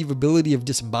the conceivability of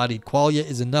disembodied qualia,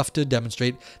 is enough to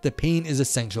demonstrate that pain is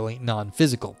essentially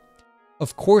non-physical.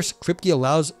 Of course, Kripke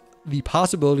allows the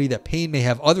possibility that pain may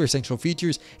have other essential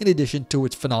features in addition to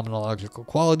its phenomenological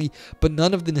quality, but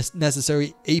none of the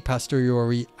necessary a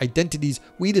posteriori identities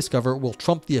we discover will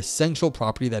trump the essential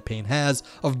property that pain has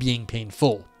of being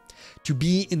painful. To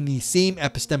be in the same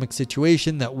epistemic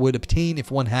situation that would obtain if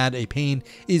one had a pain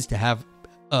is to have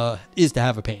a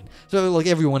pain. So like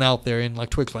everyone out there in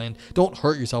like Twitch land, don't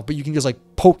hurt yourself, but you can just like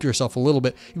poke yourself a little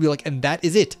bit. You'd be like, and that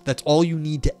is it. That's all you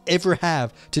need to ever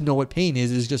have to know what pain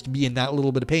is just to be in that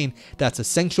little bit of pain. That's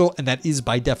essential, and that is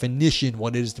by definition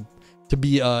what it is to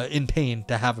be in pain,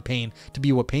 to have a pain, to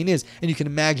be what pain is. And you can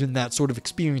imagine that sort of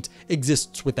experience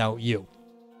exists without you.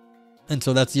 And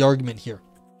so that's the argument here.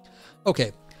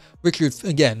 Okay. Richard,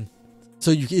 again,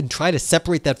 so you can try to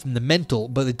separate that from the mental,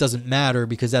 but it doesn't matter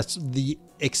because that's the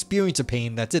experience of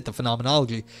pain. That's it, the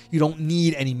phenomenology. You don't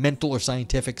need any mental or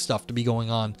scientific stuff to be going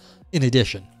on in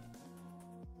addition.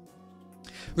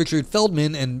 Richard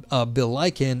Feldman and Bill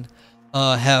Lycan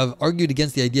have argued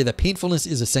against the idea that painfulness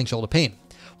is essential to pain.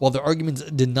 While their arguments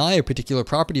deny a particular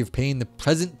property of pain, the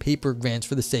present paper grants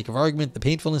for the sake of argument the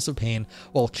painfulness of pain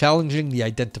while challenging the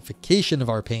identification of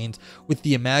our pains with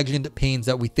the imagined pains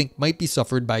that we think might be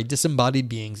suffered by disembodied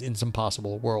beings in some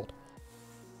possible world.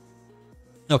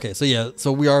 Okay, so yeah,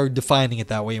 so we are defining it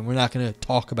that way, and we're not going to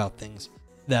talk about things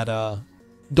that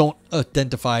don't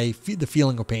identify the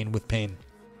feeling of pain with pain.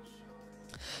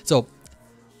 So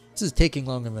this is taking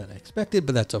longer than I expected,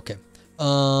 but that's okay.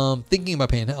 Thinking about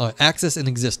pain, access and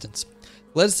existence.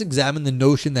 Let us examine the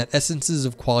notion that essences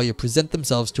of qualia present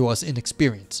themselves to us in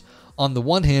experience. On the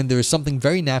one hand, there is something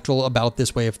very natural about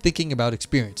this way of thinking about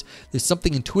experience. There's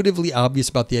something intuitively obvious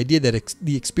about the idea that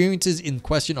the experiences in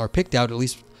question are picked out, at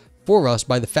least for us,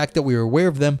 by the fact that we are aware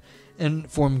of them and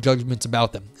form judgments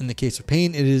about them. In the case of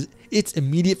pain, it is its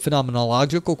immediate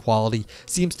phenomenological quality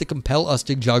seems to compel us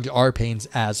to judge our pains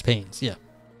as pains. Yeah.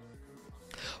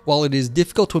 While it is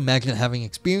difficult to imagine having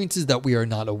experiences that we are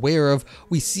not aware of,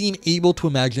 we seem able to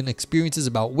imagine experiences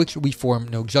about which we form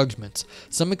no judgments.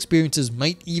 Some experiences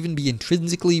might even be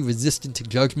intrinsically resistant to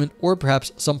judgment, or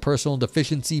perhaps some personal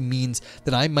deficiency means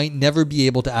that I might never be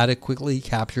able to adequately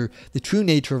capture the true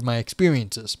nature of my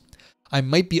experiences. I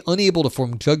might be unable to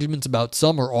form judgments about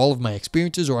some or all of my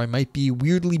experiences, or I might be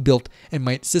weirdly built and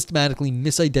might systematically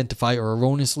misidentify or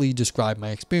erroneously describe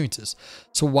my experiences.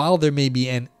 So while there may be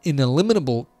an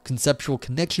ineliminable conceptual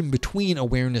connection between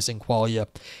awareness and qualia,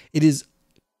 it is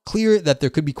clear that there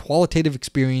could be qualitative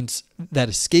experience that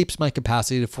escapes my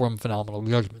capacity to form phenomenal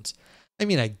judgments. I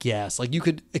mean, I guess, like, you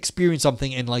could experience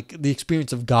something and, like, the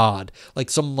experience of God, like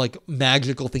some, like,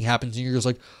 magical thing happens and you're just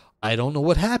like, I don't know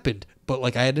what happened, but,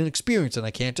 like, I had an experience and I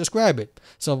can't describe it.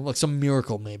 So, like, some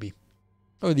miracle maybe,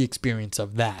 or the experience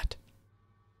of that.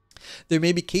 There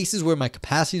may be cases where my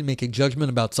capacity to make a judgment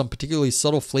about some particularly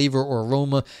subtle flavor or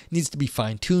aroma needs to be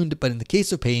fine-tuned, but in the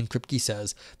case of pain, Kripke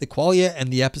says, the qualia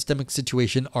and the epistemic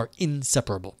situation are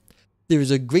inseparable. There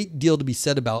is a great deal to be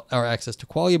said about our access to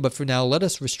qualia, but for now, let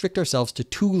us restrict ourselves to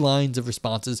two lines of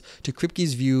responses to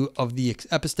Kripke's view of the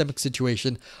epistemic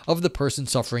situation of the person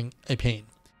suffering a pain.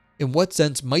 In what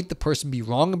sense might the person be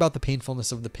wrong about the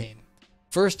painfulness of the pain?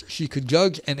 First, she could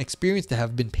judge an experience to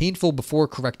have been painful before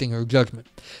correcting her judgment.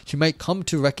 She might come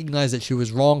to recognize that she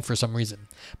was wrong for some reason.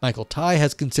 Michael Tye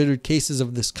has considered cases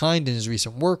of this kind in his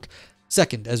recent work.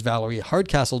 Second, as Valerie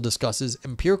Hardcastle discusses,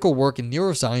 empirical work in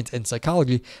neuroscience and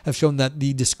psychology have shown that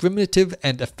the discriminative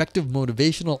and effective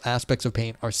motivational aspects of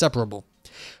pain are separable.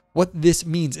 What this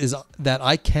means is that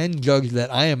I can judge that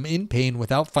I am in pain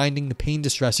without finding the pain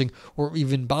distressing or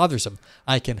even bothersome.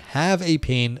 I can have a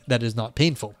pain that is not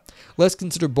painful. Let's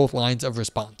consider both lines of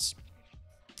response.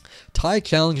 Tye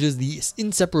challenges the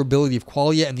inseparability of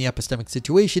qualia and the epistemic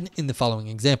situation in the following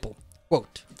example.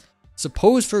 Quote,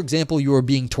 suppose, for example, you are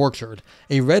being tortured.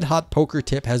 A red-hot poker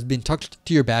tip has been touched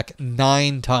to your back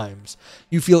 9 times.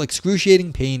 You feel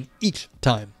excruciating pain each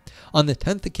time. On the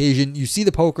 10th occasion, you see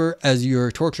the poker as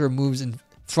your torturer moves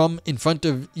from in front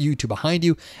of you to behind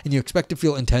you, and you expect to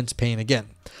feel intense pain again.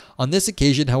 On this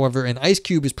occasion, however, an ice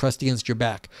cube is pressed against your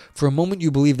back. For a moment, you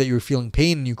believe that you're feeling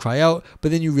pain and you cry out,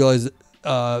 but then you realize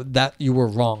that you were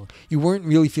wrong. You weren't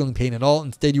really feeling pain at all.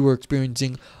 Instead, you were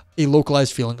experiencing a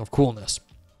localized feeling of coolness.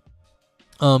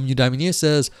 Eudaimonia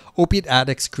says, opiate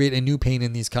addicts create a new pain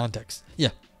in these contexts.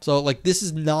 Yeah. So, like, this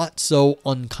is not so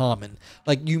uncommon.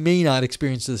 Like, you may not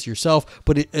experience this yourself,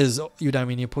 but as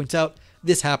Eudaimonia points out,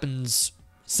 this happens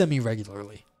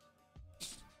semi-regularly.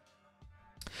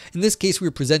 In this case, we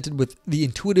are presented with the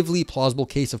intuitively plausible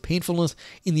case of painfulness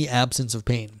in the absence of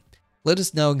pain. Let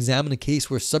us now examine a case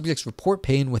where subjects report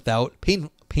pain without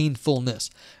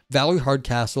painfulness. Valerie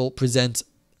Hardcastle presents,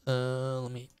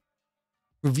 revealing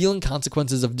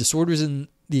consequences of disorders in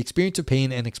the experience of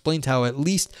pain, and explains how at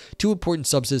least 2 important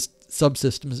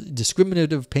subsystems,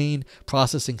 discriminative pain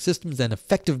processing systems and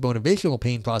effective motivational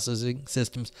pain processing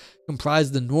systems,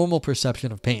 comprise the normal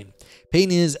perception of pain.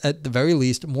 Pain is, at the very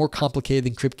least, more complicated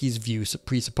than Kripke's view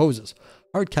presupposes.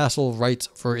 Hardcastle writes,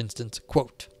 for instance,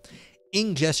 quote,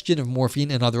 ingestion of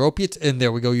morphine and other opiates, and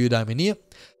there we go, eudaimonia,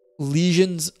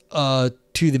 lesions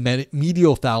to the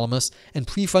medial thalamus, and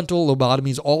prefrontal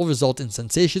lobotomies all result in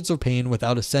sensations of pain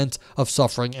without a sense of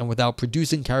suffering and without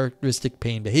producing characteristic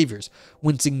pain behaviors,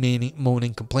 wincing,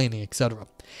 moaning, complaining, etc.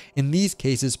 In these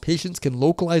cases, patients can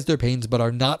localize their pains but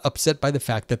are not upset by the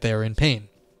fact that they are in pain.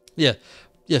 Yeah,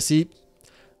 see,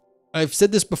 I've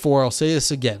said this before, I'll say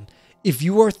this again. If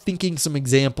you are thinking some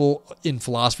example in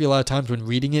philosophy a lot of times when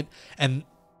reading it, and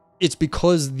it's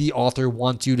because the author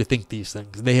wants you to think these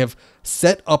things. They have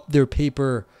set up their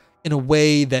paper in a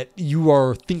way that you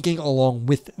are thinking along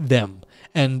with them.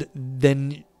 And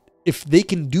then if they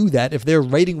can do that, if they're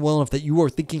writing well enough that you are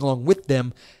thinking along with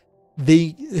them,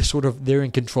 they're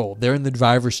in control. They're in the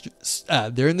driver's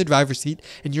seat,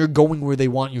 and you're going where they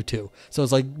want you to. So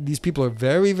it's like these people are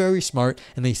very, very smart,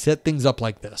 and they set things up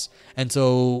like this. And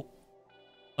so,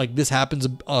 like, this happens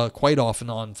quite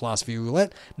often on Philosophy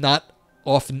Roulette. Not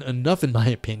often enough, in my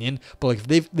opinion, but like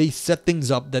if they set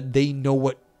things up that they know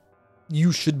what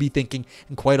you should be thinking,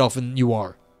 and quite often you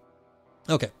are.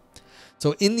 Okay,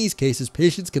 so in these cases,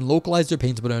 patients can localize their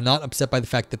pains but are not upset by the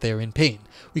fact that they are in pain.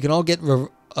 We can all get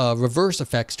reverse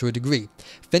effects to a degree.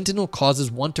 Fentanyl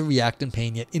causes one to react in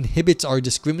pain, yet inhibits our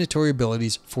discriminatory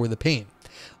abilities for the pain.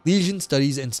 Lesion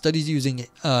studies and studies using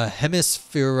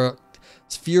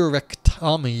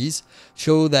spherectomies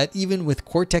show that even with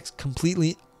cortex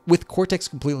completely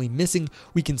missing,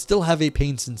 we can still have a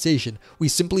pain sensation. We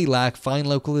simply lack fine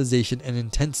localization and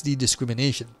intensity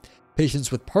discrimination.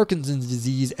 Patients with Parkinson's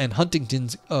disease and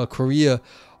Huntington's chorea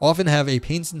often have a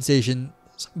pain sensation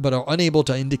but are unable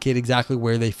to indicate exactly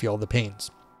where they feel the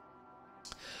pains.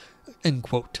 End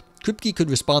quote. Kripke could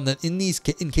respond that in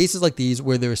cases like these,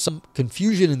 where there is some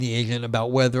confusion in the agent about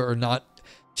whether or not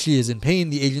she is in pain,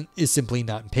 the agent is simply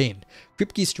not in pain.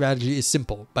 Kripke's strategy is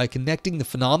simple. By connecting the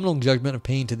phenomenal judgment of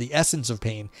pain to the essence of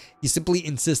pain, he simply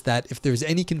insists that if there is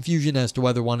any confusion as to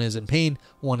whether one is in pain,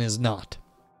 one is not.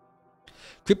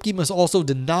 Kripke must also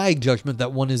deny judgment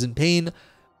that one is in pain,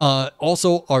 are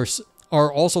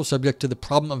also subject to the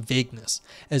problem of vagueness.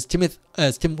 As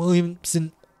Tim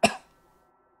Williamson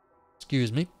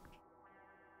excuse me.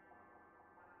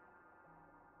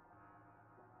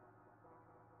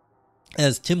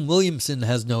 As Tim Williamson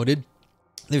has noted,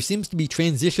 there seems to be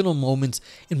transitional moments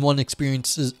in one's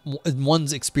experience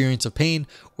of pain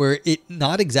where it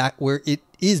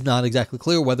is not exactly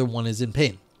clear whether one is in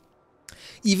pain.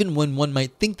 Even when one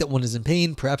might think that one is in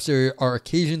pain, perhaps there are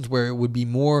occasions where it would be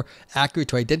more accurate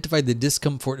to identify the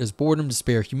discomfort as boredom,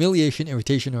 despair, humiliation,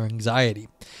 irritation, or anxiety.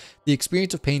 The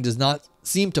experience of pain does not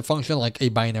seem to function like a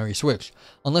binary switch.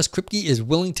 Unless Kripke is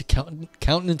willing to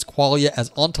countenance qualia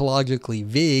as ontologically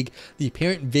vague, the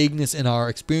apparent vagueness in our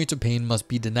experience of pain must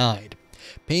be denied.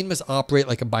 Pain must operate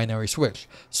like a binary switch.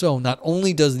 So, not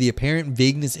only does the apparent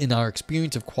vagueness in our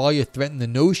experience of qualia threaten the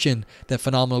notion that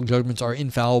phenomenal judgments are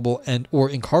infallible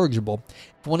or incorrigible,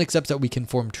 if one accepts that we can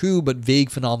form true but vague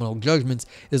phenomenal judgments,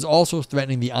 it is also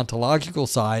threatening the ontological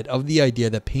side of the idea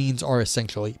that pains are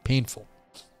essentially painful.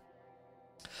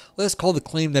 Let us call the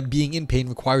claim that being in pain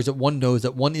requires that one knows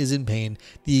that one is in pain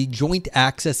the joint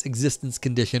access existence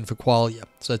condition for qualia.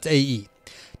 So that's AE.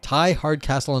 Ty,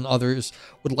 Hardcastle, and others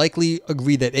would likely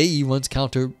agree that AE runs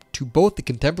counter to both the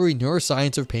contemporary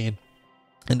neuroscience of pain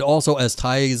and also, as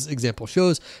Ty's example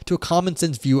shows, to a common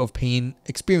sense view of pain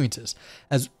experiences.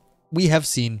 As we have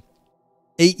seen,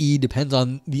 AE depends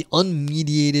on the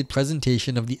unmediated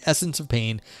presentation of the essence of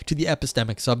pain to the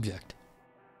epistemic subject.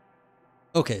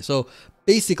 Okay, so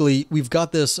basically we've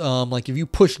got this, like if you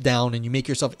push down and you make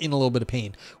yourself in a little bit of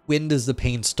pain, when does the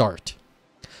pain start?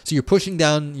 So you're pushing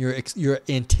down, you're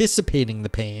anticipating the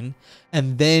pain,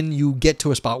 and then you get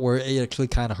to a spot where it actually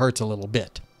kind of hurts a little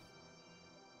bit.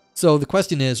 So the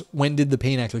question is, when did the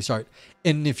pain actually start?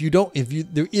 And they're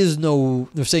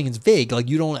saying it's vague, like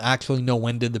you don't actually know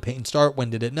when did the pain start, when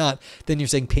did it not, then you're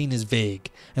saying pain is vague.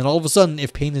 And all of a sudden,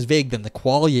 if pain is vague, then the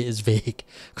qualia is vague.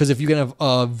 Because if you can have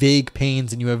vague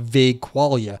pains and you have vague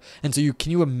qualia, and so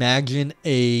can you imagine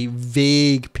a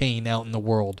vague pain out in the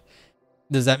world?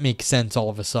 Does that make sense all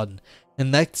of a sudden?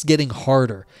 And that's getting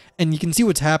harder. And you can see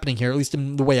what's happening here, at least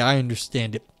in the way I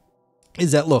understand it,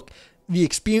 is that, look, the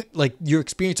experience, like your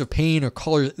experience of pain or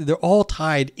color, they're all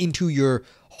tied into your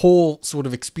whole sort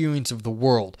of experience of the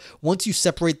world. Once you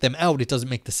separate them out, it doesn't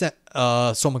make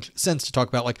so much sense to talk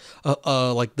about like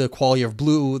the qualia of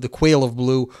blue, the quail of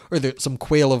blue, or some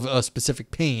quail of a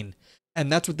specific pain. And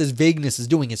that's what this vagueness is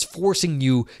doing. It's forcing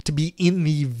you to be in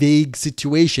the vague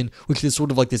situation, which is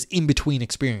sort of like this in-between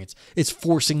experience. It's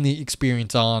forcing the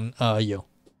experience on you.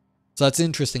 So that's an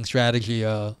interesting strategy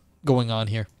going on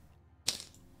here.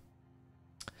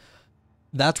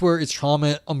 That's where it's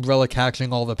trauma umbrella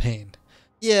catching all the pain.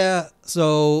 Yeah,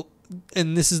 so,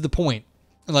 and this is the point.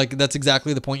 Like, that's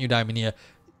exactly the point you're diving in.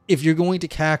 If you're going to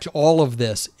catch all of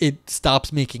this, it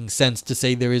stops making sense to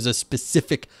say there is a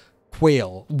specific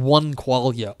one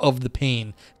qualia of the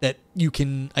pain that you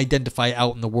can identify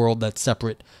out in the world that's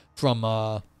separate from,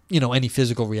 any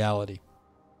physical reality.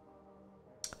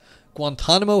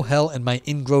 Guantanamo Hell and My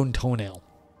Ingrown Toenail.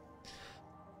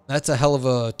 That's a hell of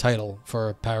a title for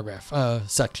a paragraph,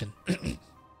 section.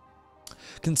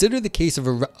 Consider the case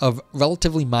of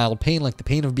relatively mild pain, like the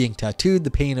pain of being tattooed,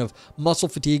 the pain of muscle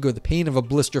fatigue, or the pain of a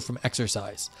blister from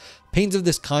exercise. Pains of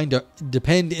this kind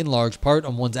depend in large part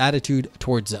on one's attitude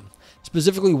towards them.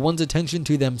 Specifically, one's attention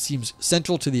to them seems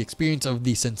central to the experience of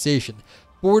the sensation.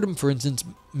 Boredom, for instance,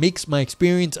 makes my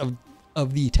experience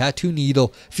of the tattoo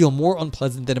needle feel more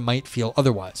unpleasant than it might feel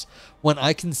otherwise. When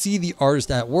I can see the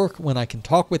artist at work, when I can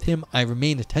talk with him, I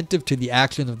remain attentive to the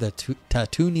action of the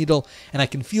tattoo needle, and I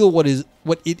can feel what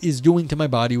it is doing to my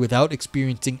body without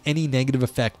experiencing any negative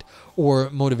effect or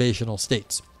motivational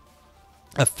states.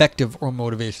 Effective or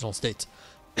motivational states.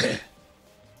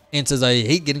 And says, I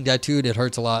hate getting tattooed, it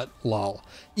hurts a lot, lol.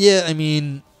 Yeah, I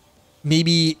mean,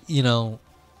 maybe,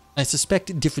 I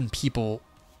suspect different people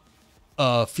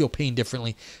feel pain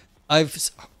differently. I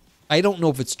don't know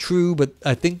if it's true, but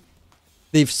I think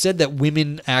they've said that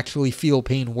women actually feel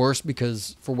pain worse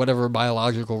because for whatever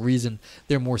biological reason,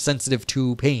 they're more sensitive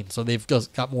to pain. So they've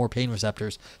just got more pain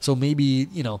receptors. So maybe,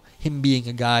 him being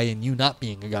a guy and you not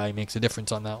being a guy makes a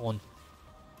difference on that one.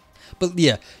 But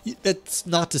yeah, that's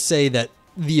not to say that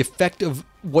the effect of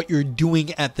what you're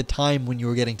doing at the time when you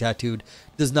were getting tattooed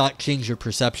does not change your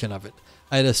perception of it.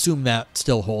 I'd assume that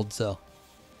still holds, though.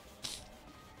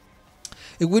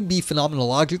 It would be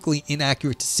phenomenologically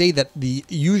inaccurate to say that the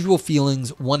usual feelings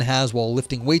one has while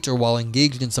lifting weights or while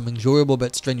engaged in some enjoyable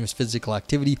but strenuous physical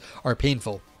activity are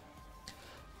painful.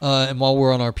 And while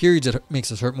we're on our periods, it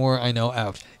makes us hurt more. I know,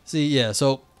 ouch. See, yeah,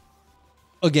 so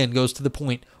again, goes to the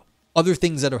point. Other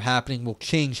things that are happening will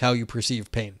change how you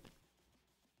perceive pain.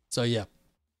 So yeah.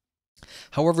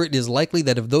 However, it is likely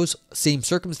that if those same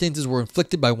circumstances were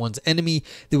inflicted by one's enemy,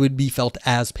 they would be felt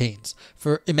as pains.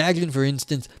 Imagine, for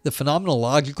instance, the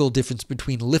phenomenological difference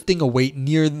between lifting a weight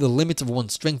near the limits of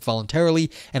one's strength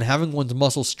voluntarily and having one's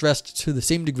muscles stressed to the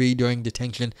same degree during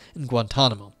detention in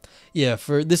Guantanamo. Yeah,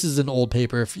 this is an old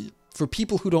paper. For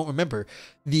people who don't remember,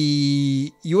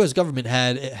 the U.S. government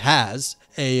has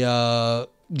a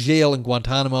jail in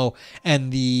Guantanamo,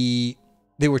 and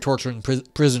they were torturing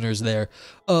prisoners there,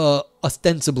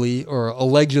 ostensibly or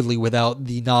allegedly without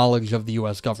the knowledge of the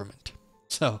U.S. government.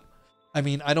 So, I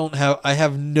mean, I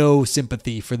have no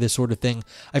sympathy for this sort of thing.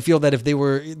 I feel that if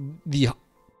the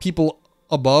people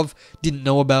above didn't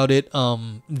know about it,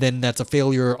 then that's a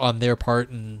failure on their part,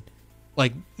 and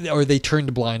or they turned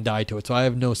a blind eye to it. So I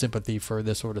have no sympathy for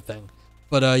this sort of thing.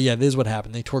 But yeah, this is what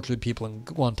happened. They tortured people in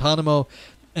Guantanamo.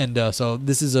 And so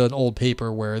this is an old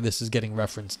paper where this is getting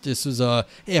referenced. This was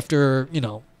after,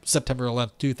 September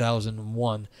 11th,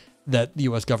 2001, that the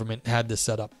U.S. government had this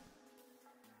set up.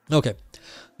 Okay.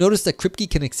 Notice that Kripke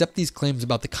can accept these claims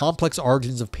about the complex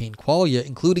origins of pain qualia,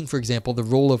 including, for example, the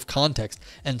role of context,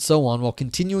 and so on, while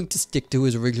continuing to stick to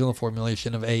his original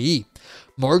formulation of AE.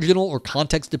 Marginal or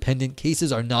context-dependent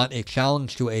cases are not a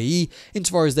challenge to AE,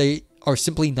 insofar as they are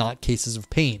simply not cases of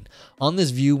pain. On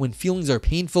this view, when feelings are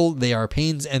painful, they are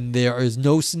pains, and there is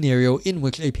no scenario in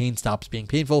which a pain stops being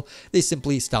painful. They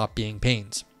simply stop being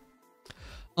pains.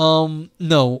 No,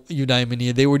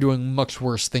 eudaimonia, they were doing much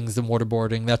worse things than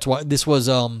waterboarding. That's why this was,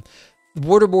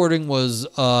 waterboarding was,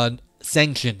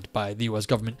 sanctioned by the U.S.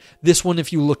 government. This one,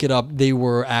 if you look it up, they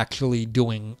were actually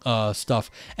doing,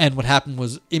 stuff. And what happened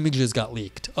was images got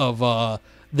leaked of,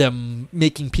 them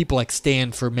making people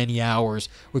stand for many hours,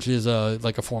 which is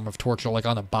like a form of torture, like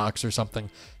on a box or something,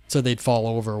 so they'd fall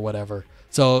over or whatever.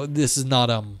 So this is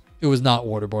not it was not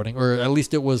waterboarding, or at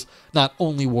least it was not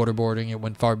only waterboarding, it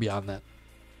went far beyond that.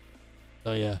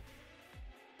 So yeah.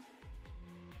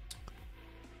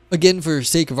 Again, for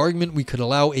sake of argument, we could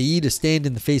allow AE to stand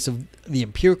in the face of the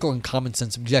empirical and common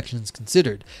sense objections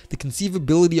considered. The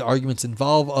conceivability arguments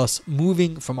involve us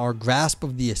moving from our grasp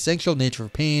of the essential nature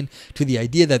of pain to the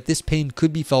idea that this pain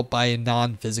could be felt by a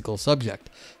non-physical subject.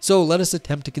 So let us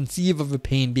attempt to conceive of a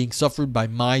pain being suffered by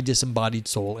my disembodied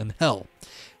soul in hell.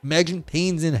 Imagine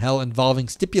pains in hell involving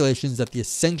stipulations that the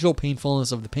essential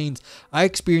painfulness of the pains I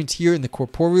experience here in the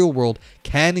corporeal world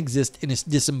can exist in a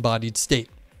disembodied state.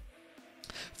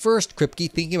 First,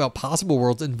 Kripke, thinking about possible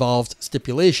worlds, involves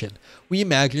stipulation. We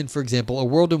imagine, for example, a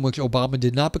world in which Obama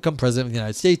did not become president of the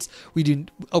United States.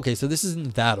 Okay, so this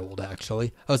isn't that old,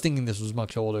 actually. I was thinking this was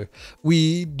much older.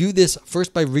 We do this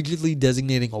first by rigidly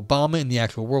designating Obama in the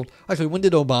actual world. Actually, when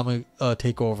did Obama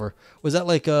take over? Was that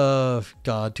like,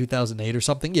 2008 or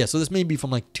something? Yeah, so this may be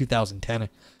from like 2010.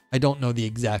 I don't know the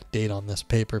exact date on this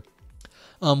paper.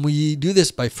 We do this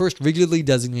by first rigidly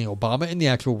designating Obama in the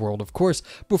actual world, of course,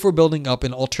 before building up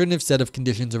an alternative set of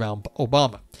conditions around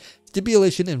Obama.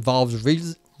 Stipulation involves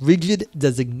rigid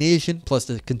designation plus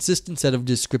a consistent set of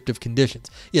descriptive conditions.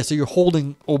 Yeah, so you're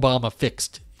holding Obama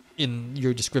fixed in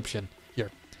your description here.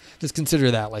 Just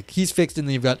consider that. Like, he's fixed, and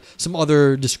then you've got some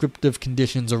other descriptive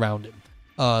conditions around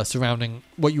him, surrounding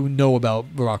what you know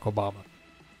about Barack Obama.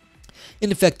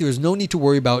 In effect, there is no need to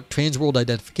worry about transworld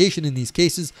identification in these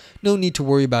cases, no need to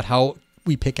worry about how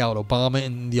we pick out Obama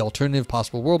in the alternative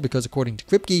possible world, because according to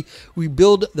Kripke, we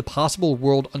build the possible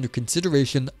world under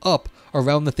consideration up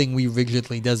around the thing we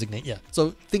rigidly designate. Yeah,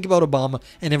 so think about Obama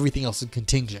and everything else is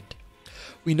contingent.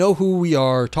 We know who we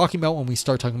are talking about when we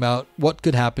start talking about what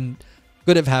could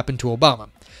have happened to Obama.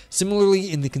 Similarly,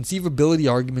 in the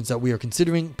conceivability arguments that we are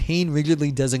considering, pain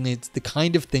rigidly designates the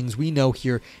kind of things we know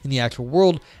here in the actual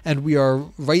world, and we are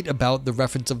right about the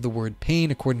reference of the word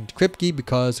pain according to Kripke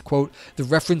because, quote, the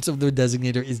reference of the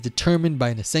designator is determined by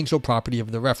an essential property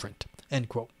of the referent, end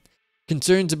quote.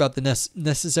 Concerns about the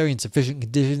necessary and sufficient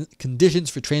conditions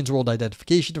for transworld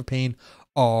identification of pain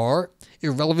are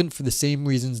irrelevant for the same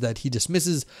reasons that he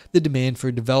dismisses the demand for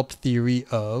a developed theory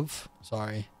of...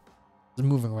 It's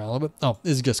moving around a little bit. Oh,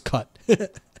 this is just cut.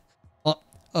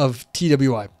 Of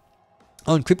TWI.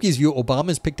 On Kripke's view,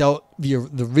 Obama is picked out via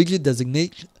the rigid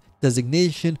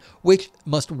designation, which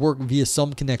must work via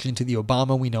some connection to the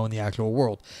Obama we know in the actual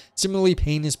world. Similarly,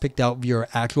 pain is picked out via our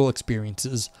actual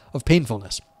experiences of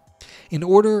painfulness. In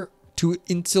order to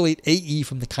insulate AE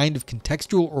from the kind of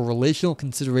contextual or relational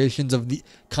considerations of the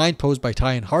kind posed by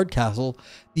Ty and Hardcastle,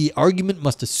 the argument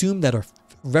must assume that our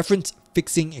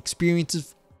reference-fixing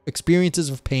experiences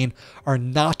of pain are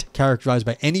not characterized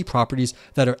by any properties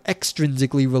that are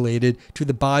extrinsically related to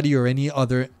the body or any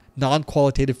other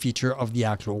non-qualitative feature of the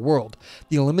actual world.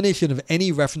 The elimination of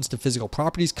any reference to physical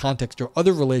properties, context, or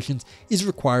other relations is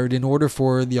required in order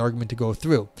for the argument to go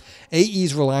through.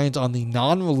 AE's reliance on the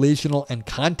non-relational and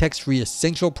context-free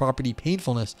essential property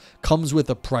painfulness comes with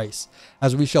a price.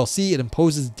 As we shall see, it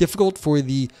imposes difficult for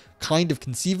the kind of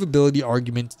conceivability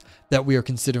argument that we are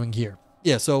considering here.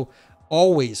 Yeah, so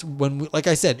always, like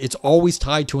I said, it's always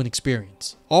tied to an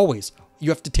experience. Always. You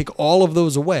have to take all of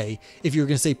those away if you're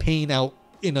going to say pain out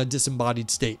in a disembodied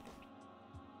state.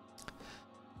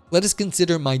 Let us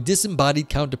consider my disembodied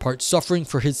counterpart suffering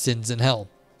for his sins in hell.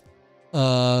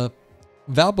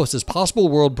 Valbo says, possible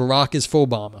world Barack is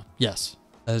Obama. Yes,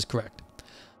 that is correct.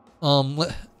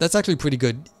 That's actually pretty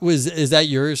good. Is that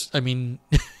yours? I mean,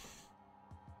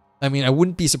 I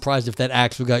wouldn't be surprised if that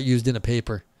actually got used in a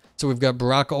paper. So we've got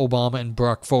Barack Obama and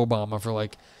Barack Obama for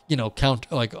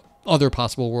other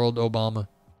possible world Obama.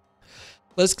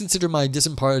 Let's consider my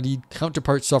disembodied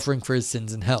counterpart suffering for his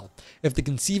sins in hell. If the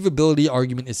conceivability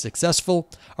argument is successful,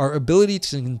 our ability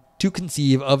to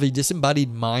conceive of a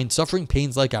disembodied mind suffering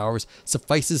pains like ours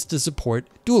suffices to support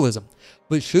dualism.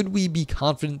 But should we be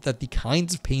confident that the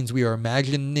kinds of pains we are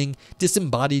imagining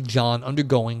disembodied John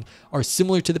undergoing are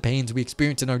similar to the pains we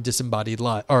experience in our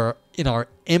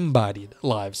embodied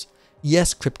lives?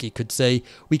 Yes, Kripke could say,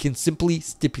 we can simply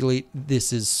stipulate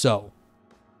this is so.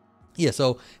 Yeah,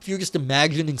 so if you're just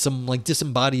imagining some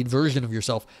disembodied version of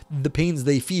yourself, the pains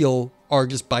they feel are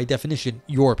just by definition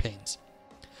your pains.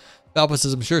 Valpa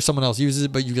says, I'm sure someone else uses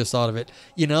it, but you just thought of it.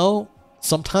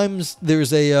 Sometimes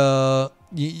there's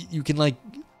you can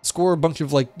score a bunch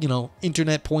of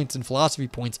internet points and philosophy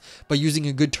points by using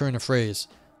a good turn of phrase.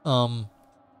 You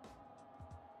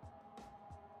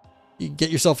get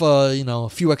yourself a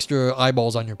few extra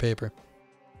eyeballs on your paper.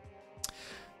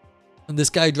 And this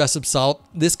guy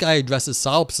addresses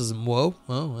solipsism. Whoa.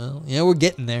 Oh, well, yeah, we're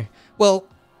getting there. Well,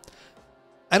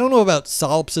 I don't know about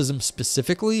solipsism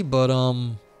specifically, but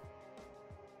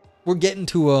we're getting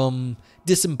to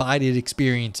disembodied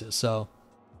experiences, so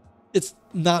it's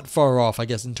not far off, I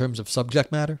guess, in terms of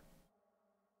subject matter.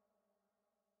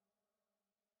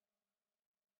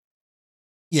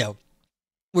 Yeah,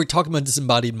 we're talking about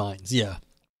disembodied minds. Yeah.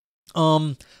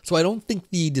 So I don't think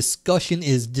the discussion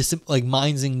is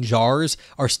minds in jars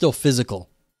are still physical,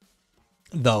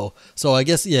 though. So I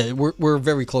guess, yeah, we're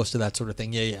very close to that sort of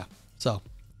thing. Yeah. So,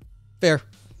 fair.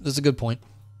 That's a good point.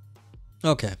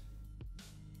 Okay.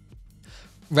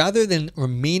 Rather than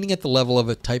remaining at the level of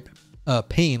a type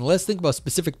pain, let's think about a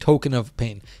specific token of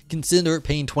pain. Consider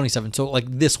pain 27. So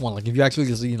this one, if you actually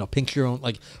just, pinch your own,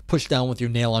 push down with your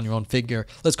nail on your own figure,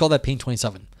 let's call that pain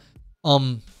 27.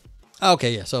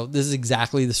 Okay, yeah, so this is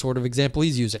exactly the sort of example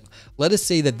he's using. Let us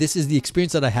say that this is the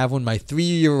experience that I have when my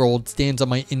 3-year-old stands on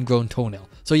my ingrown toenail.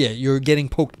 So yeah, you're getting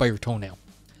poked by your toenail.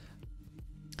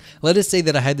 Let us say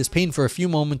that I had this pain for a few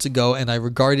moments ago and I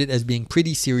regard it as being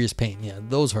pretty serious pain. Yeah,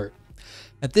 those hurt.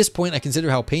 At this point, I consider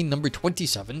how pain number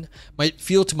 27 might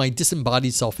feel to my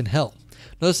disembodied self in hell.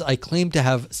 Notice I claim to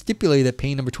have stipulated that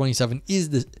pain number 27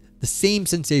 is the same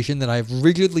sensation that I have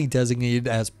rigidly designated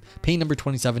as pain number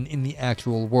 27 in the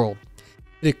actual world.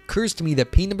 It occurs to me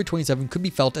that pain number 27 could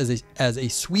be felt as a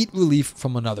sweet relief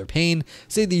from another pain,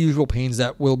 say the usual pains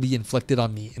that will be inflicted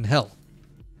on me in hell.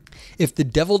 If the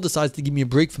devil decides to give me a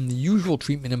break from the usual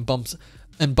treatment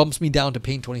and bumps me down to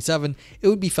pain 27,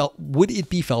 would it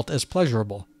be felt as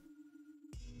pleasurable?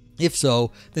 If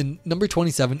so, then number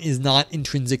 27 is not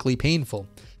intrinsically painful.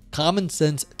 Common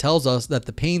sense tells us that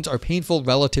the pains are painful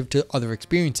relative to other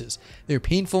experiences. Their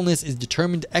painfulness is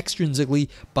determined extrinsically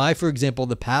by, for example,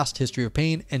 the past history of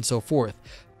pain and so forth.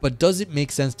 But does it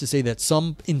make sense to say that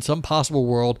in some possible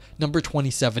world, number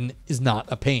 27 is not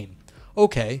a pain?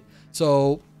 Okay,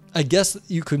 so I guess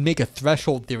you could make a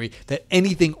threshold theory that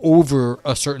anything over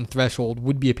a certain threshold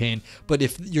would be a pain. But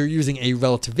if you're using a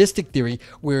relativistic theory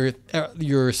where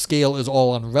your scale is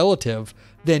all on relative,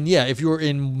 then yeah, if you're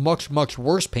in much, much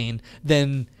worse pain,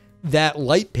 then that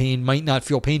light pain might not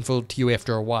feel painful to you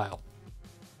after a while.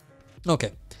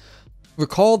 Okay.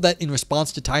 Recall that in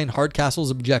response to Ty and Hardcastle's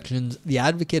objections, the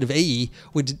advocate of AE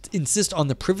would insist on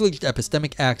the privileged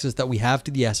epistemic access that we have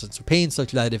to the essence of pain,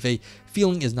 such that if a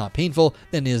feeling is not painful,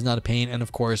 then it is not a pain, and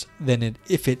of course,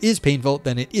 if it is painful,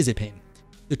 then it is a pain.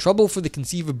 The trouble for the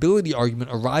conceivability argument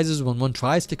arises when one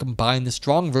tries to combine the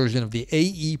strong version of the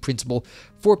AE principle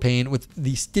for pain with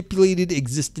the stipulated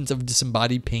existence of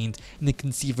disembodied pains in the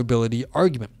conceivability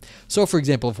argument. So, for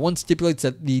example, if one stipulates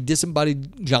that the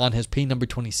disembodied John has pain number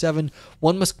 27,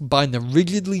 one must combine the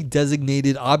rigidly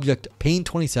designated object pain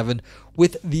 27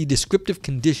 with the descriptive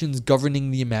conditions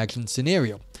governing the imagined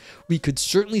scenario. We could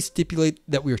certainly stipulate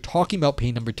that we are talking about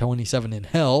pain number 27 in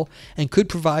hell, and could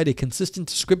provide a consistent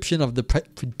description of the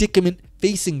predicament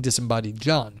facing disembodied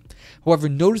John. However,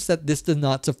 notice that this does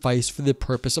not suffice for the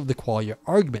purpose of the qualia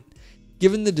argument.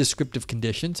 Given the descriptive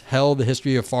conditions, hell, the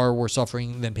history of far worse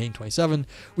suffering than pain 27,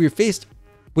 we are faced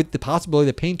with the possibility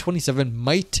that pain 27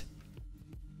 might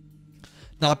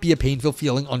not be a painful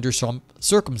feeling under some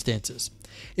circumstances.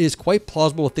 It is quite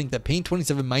plausible to think that pain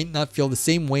 27 might not feel the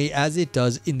same way as it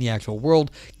does in the actual world,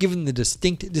 given the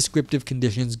distinct descriptive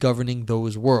conditions governing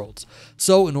those worlds.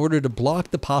 So, in order to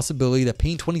block the possibility that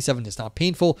pain 27 is not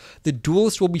painful, the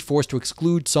dualist will be forced to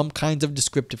exclude some kinds of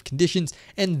descriptive conditions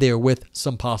and therewith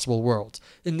some possible worlds.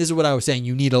 And this is what I was saying,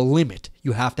 you need a limit.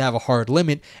 You have to have a hard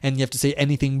limit, and you have to say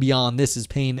anything beyond this is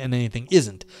pain and anything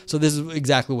isn't. So this is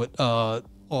exactly what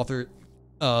author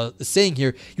saying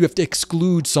here. You have to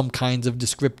exclude some kinds of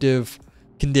descriptive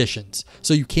conditions.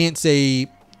 So you can't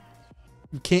say,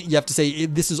 you have to say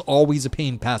this is always a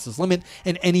pain past this limit,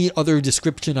 and any other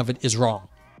description of it is wrong.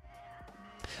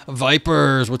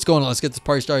 Vipers, what's going on? Let's get this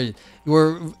party started.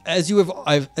 As you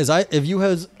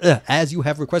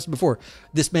have requested before,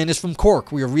 this man is from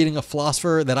Cork. We are reading a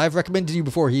philosopher that I've recommended to you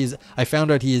before. I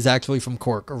found out he is actually from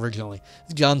Cork originally.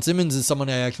 John Symons is someone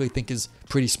I actually think is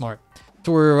pretty smart.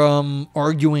 So we're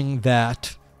arguing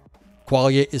that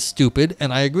qualia is stupid,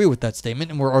 and I agree with that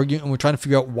statement. And we're trying to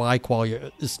figure out why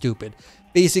qualia is stupid.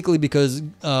 Basically, because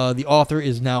the author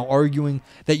is now arguing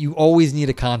that you always need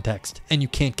a context, and you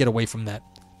can't get away from that.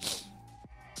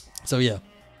 So yeah.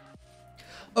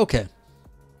 Okay.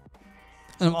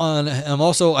 And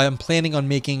I'm planning on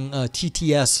making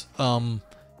TTS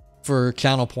for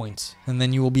channel points, and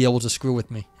then you will be able to screw with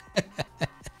me.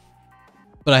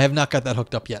 But I have not got that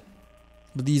hooked up yet.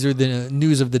 But these are the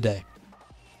news of the day.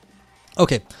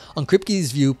 Okay, on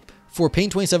Kripke's view, for pain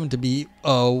 27 to be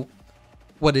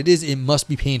what it is, it must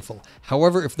be painful.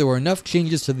 However, if there were enough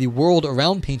changes to the world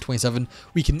around pain 27,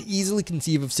 we can easily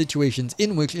conceive of situations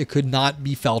in which it could not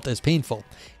be felt as painful.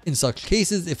 In such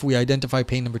cases, if we identify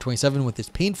pain number 27 with its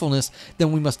painfulness,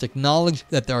 then we must acknowledge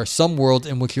that there are some worlds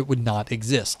in which it would not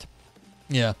exist.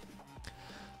 Yeah.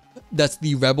 That's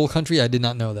the rebel country? I did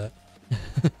not know that.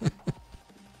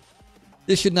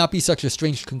 This should not be such a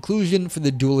strange conclusion for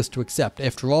the dualist to accept.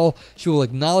 After all, she will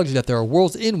acknowledge that there are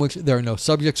worlds in which there are no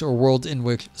subjects, or worlds in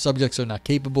which subjects are not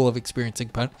capable of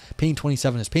experiencing pain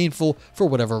 27 as painful for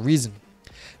whatever reason.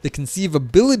 The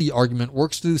conceivability argument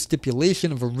works through the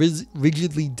stipulation of a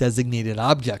rigidly designated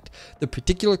object, the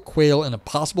particular quale in a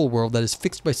possible world that is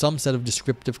fixed by some set of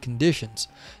descriptive conditions.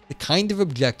 The kind of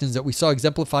objections that we saw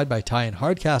exemplified by Ty and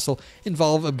Hardcastle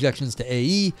involve objections to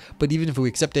AE, but even if we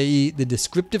accept AE, the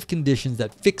descriptive conditions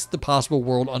that fix the possible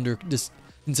world under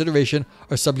consideration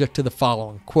are subject to the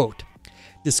following, quote,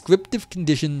 descriptive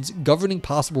conditions governing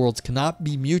possible worlds cannot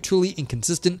be mutually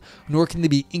inconsistent, nor can they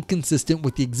be inconsistent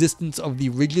with the existence of the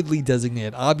rigidly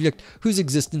designated object whose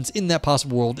existence in that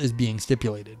possible world is being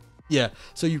stipulated. Yeah,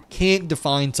 so you can't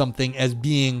define something as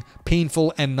being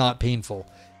painful and not painful.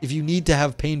 If you need to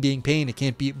have pain being pain, it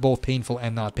can't be both painful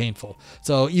and not painful.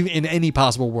 So even in any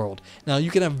possible world. Now,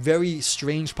 you can have very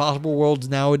strange possible worlds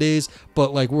nowadays,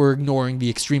 but like we're ignoring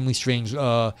the extremely strange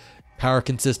power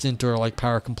consistent or like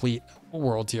power complete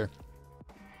worlds here.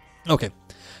 Okay.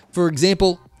 For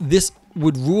example, this rule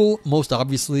would most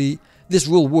obviously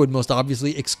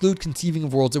exclude conceiving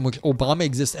of worlds in which Obama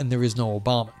exists and there is no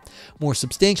Obama. More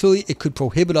substantially, it could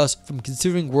prohibit us from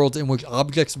considering worlds in which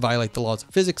objects violate the laws of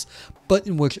physics, but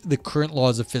in which the current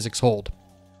laws of physics hold.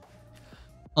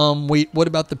 Wait, what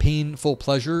about the painful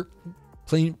pleasurable?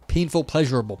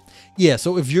 Yeah,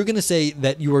 so if you're going to say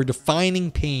that you are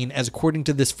defining pain as according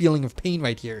to this feeling of pain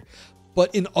right here,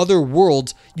 but in other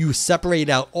worlds, you separate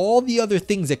out all the other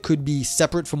things that could be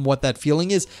separate from what that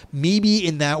feeling is. Maybe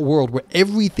in that world where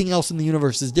everything else in the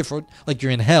universe is different, like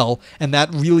you're in hell, and that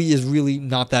really is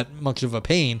not that much of a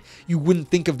pain, you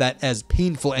wouldn't think of that as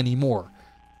painful anymore.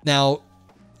 Now,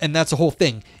 and that's the whole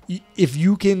thing. If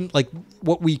you can, like,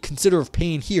 what we consider of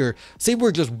pain here, say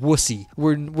we're just wussy.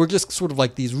 We're just sort of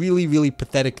like these really, really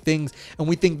pathetic things, and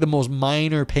we think the most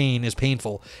minor pain is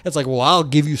painful. It's like, well, I'll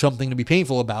give you something to be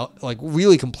painful about, like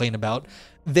really complain about.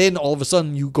 then all of a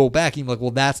sudden you go back and you're like,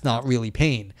 well, that's not really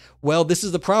pain. Well, this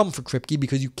is the problem for Kripke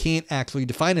because you can't actually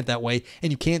define it that way,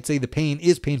 and you can't say the pain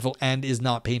is painful and is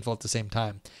not painful at the same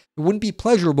time. It wouldn't be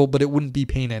pleasurable, but it wouldn't be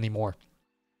pain anymore.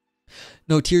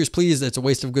 No tears, please. It's a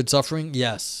waste of good suffering.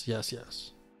 Yes.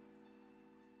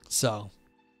 So,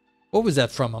 what was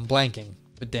that from? I'm blanking,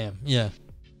 but damn, yeah.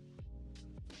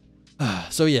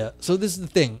 So this is the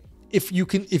thing. If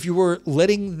you were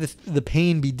letting the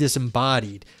pain be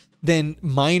disembodied, then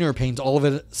minor pains all of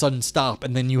a sudden stop,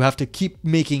 and then you have to keep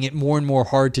making it more and more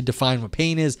hard to define what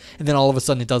pain is, and then all of a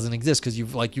sudden it doesn't exist because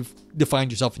you've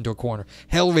defined yourself into a corner.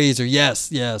 Hellraiser,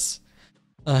 yes.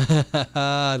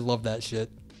 I love that shit.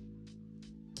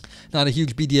 Not a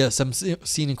huge BDSM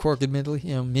scene in Cork, admittedly.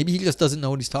 Maybe he just doesn't know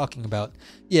what he's talking about.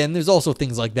 Yeah, and there's also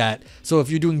things like that. So if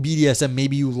you're doing BDSM,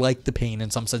 maybe you like the pain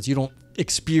in some sense. You don't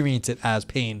experience it as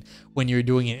pain when you're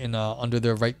doing it in under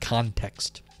the right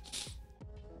context.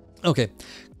 Okay,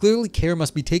 clearly care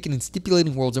must be taken in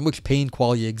stipulating worlds in which pain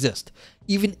qualia exist.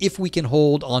 Even if we can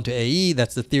hold onto AE,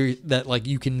 that's the theory that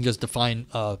you can just define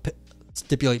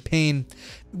stipulate pain,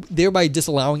 thereby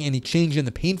disallowing any change in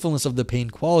the painfulness of the pain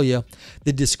qualia,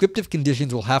 the descriptive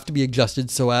conditions will have to be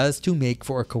adjusted so as to make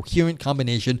for a coherent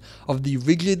combination of the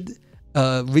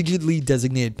rigidly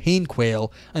designated pain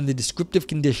quale and the descriptive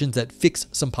conditions that fix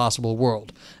some possible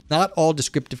world. Not all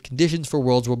descriptive conditions for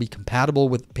worlds will be compatible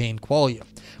with pain qualia.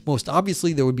 Most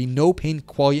obviously, there would be no pain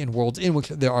qualia in worlds in which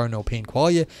there are no pain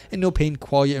qualia, and no pain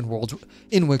qualia in worlds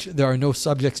in which there are no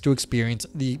subjects to experience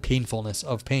the painfulness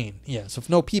of pain. Yeah, so if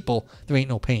no people, there ain't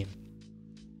no pain.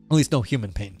 At least no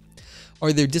human pain.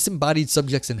 Are there disembodied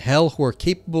subjects in hell who are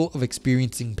capable of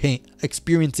experiencing pain?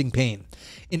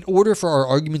 In order for our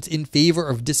arguments in favor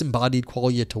of disembodied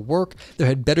qualia to work, there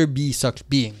had better be such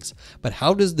beings. But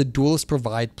how does the dualist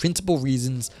provide principal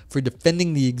reasons for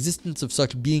defending the existence of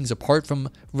such beings apart from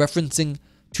referencing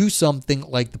to something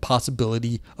like the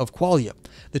possibility of qualia?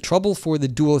 The trouble for the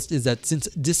dualist is that since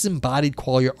disembodied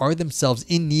qualia are themselves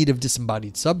in need of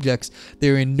disembodied subjects, they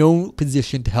are in no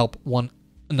position to help one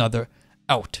another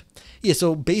out. Yeah,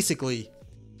 so basically,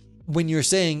 when you're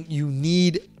saying you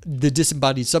need the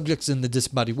disembodied subjects in the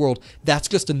disembodied world, that's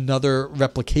just another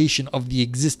replication of the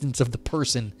existence of the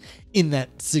person in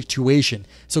that situation.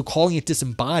 So calling it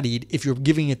disembodied, if you're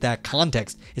giving it that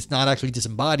context, it's not actually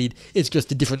disembodied, it's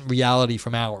just a different reality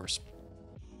from ours.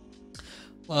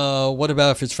 What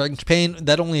about if it's French pain?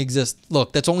 That only exists,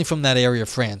 look, that's only from that area of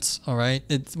France, all right?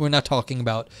 We're not talking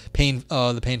about pain,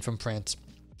 the pain from France.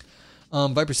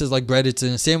 Viper says, like bread, it's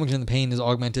in a sandwich and the pain is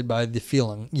augmented by the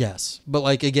feeling. Yes. But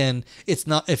again, it's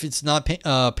not, if it's not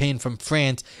pain from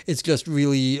France, it's just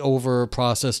really over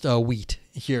processed wheat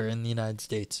here in the United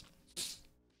States.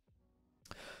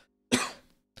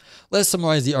 Let's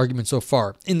summarize the argument so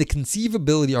far. In the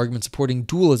conceivability argument supporting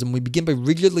dualism, we begin by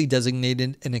rigidly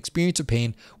designating an experience of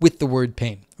pain with the word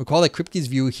pain. Recall that Kripke's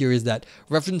view here is that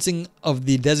referencing of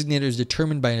the designator is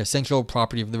determined by an essential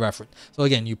property of the referent. So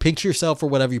again, you pinch yourself or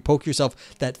whatever, you poke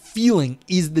yourself, that feeling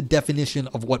is the definition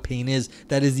of what pain is.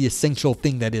 That is the essential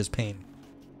thing that is pain.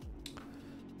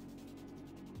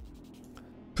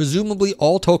 Presumably,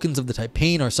 all tokens of the type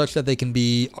pain are such that they can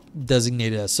be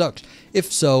designated as such.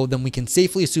 If so, then we can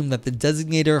safely assume that the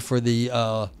designator for the,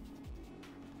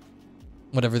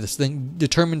 whatever this thing,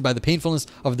 determined by the painfulness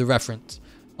of the reference,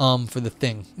 for the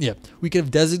thing. Yeah, we could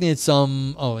have designated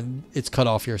some, oh, it's cut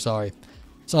off here, sorry.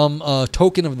 Some,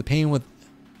 token of the pain with,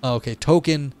 okay,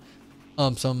 token,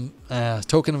 some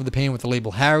token of the pain with the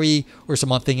label Harry or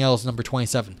something else, number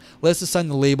 27. Let's assign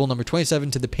the label number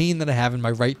 27 to the pain that I have in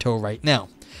my right toe right now.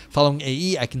 Following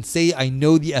AE, I can say I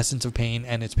know the essence of pain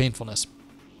and its painfulness.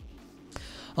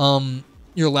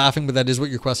 You're laughing, but that is what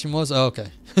your question was? Oh,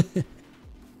 okay.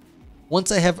 Once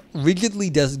I have rigidly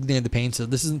designated the pain, so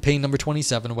this isn't pain number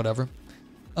 27 or whatever.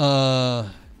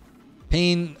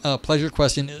 Pain, pleasure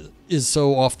question is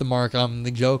so off the mark.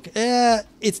 The joke,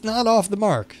 it's not off the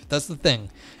mark. That's the thing.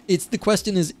 It's the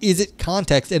question is it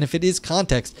context? And if it is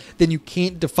context, then you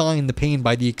can't define the pain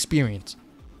by the experience.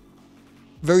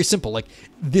 Very simple. Like,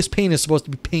 this pain is supposed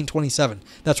to be pain 27.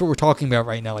 That's what we're talking about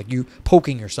right now. Like, you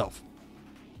poking yourself.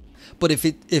 But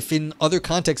if in other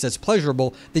contexts that's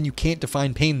pleasurable, then you can't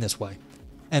define pain this way.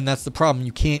 And that's the problem.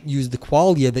 You can't use the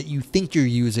qualia that you think you're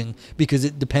using because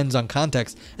it depends on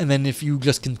context. And then if you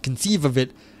just can conceive of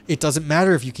it, it doesn't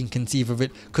matter if you can conceive of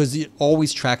it because it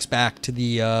always tracks back to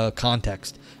the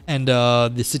context and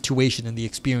the situation and the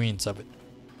experience of it.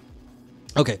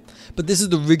 Okay, but this is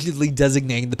the rigidly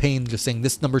designating the pain, just saying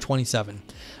this number 27.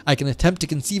 I can attempt to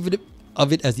conceive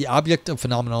of it as the object of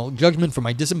phenomenal judgment for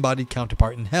my disembodied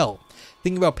counterpart in hell.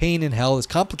 Thinking about pain in hell is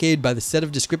complicated by the set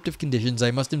of descriptive conditions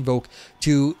I must invoke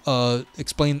to to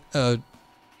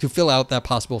fill out that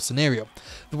possible scenario.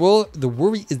 The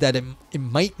worry is that it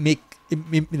might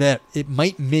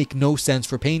make no sense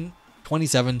for pain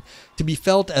 27 to be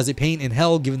felt as a pain in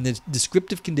hell given the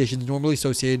descriptive conditions normally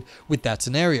associated with that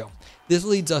scenario. This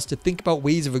leads us to think about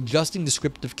ways of adjusting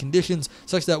descriptive conditions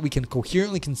such that we can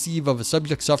coherently conceive of a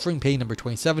subject suffering pain number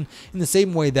 27 in the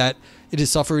same way that it is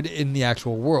suffered in the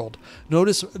actual world.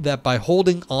 Notice that by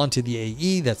holding on to the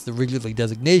AE, that's the rigidly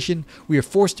designation, we are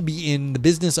forced to be in the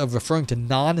business of referring to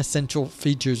non-essential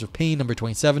features of pain number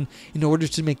 27 in order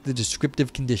to make the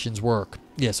descriptive conditions work.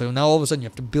 Yeah, so now all of a sudden you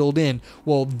have to build in,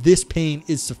 well, this pain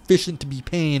is sufficient to be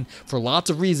pain for lots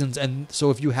of reasons, and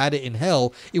so if you had it in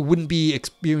hell, it wouldn't be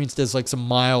experienced as like some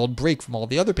mild break from all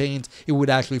the other pains, it would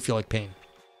actually feel like pain.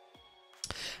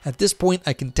 At this point,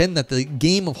 I contend that the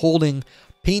game of holding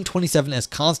pain 27 as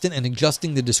constant and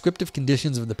adjusting the descriptive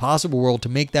conditions of the possible world to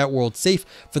make that world safe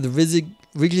for the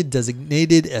rigid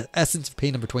designated essence of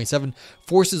pain number 27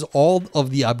 forces all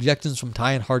of the objections from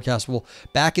Ty and Hardcastle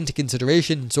back into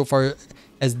consideration insofar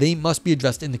as they must be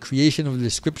addressed in the creation of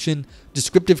the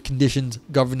descriptive conditions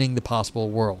governing the possible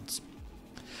worlds.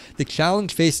 The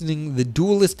challenge facing the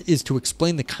dualist is to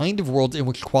explain the kind of worlds in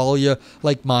which qualia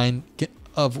like mine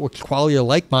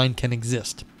can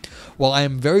exist. While I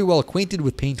am very well acquainted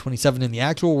with pain 27 in the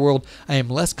actual world, I am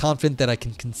less confident that I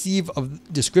can conceive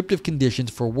of descriptive conditions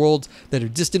for worlds that are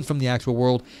distant from the actual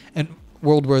world and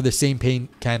world where the same pain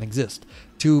can exist.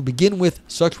 To begin with,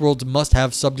 such worlds must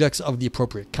have subjects of the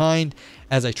appropriate kind.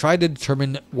 As I try to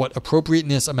determine what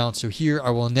appropriateness amounts to here,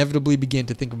 I will inevitably begin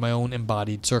to think of my own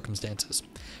embodied circumstances.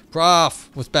 Prof,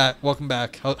 what's back? Welcome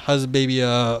back. How's the baby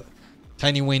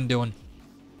Tiny Wayne doing?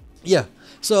 Yeah,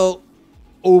 so,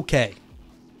 okay.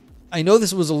 I know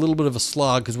this was a little bit of a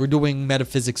slog because we're doing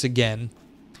metaphysics again.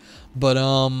 But,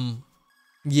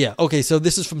 yeah. Okay, so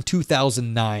this is from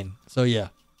 2009. So, yeah.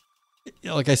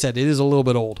 Like I said, it is a little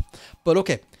bit old. But,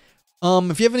 okay.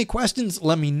 If you have any questions,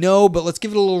 let me know. But let's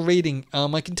give it a little rating.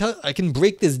 I can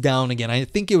break this down again. I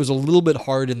think it was a little bit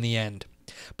hard in the end.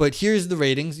 But here's the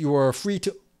ratings. You are free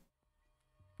to...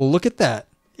 Well, look at that.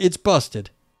 It's busted.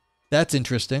 That's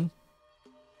interesting.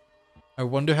 I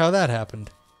wonder how that happened.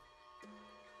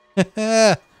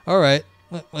 Alright,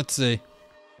 let's see.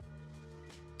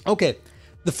 Okay,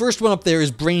 the first one up there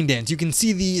is Brain Dance. You can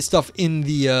see the stuff in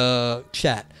the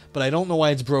chat, but I don't know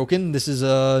why it's broken. This is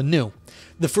new.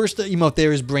 The first emote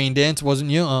there is Brain Dance,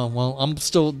 wasn't you? Oh, well, I'm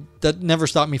still... That never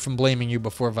stopped me from blaming you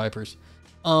before, Vipers.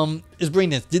 Is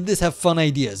Brain Dance. Did this have fun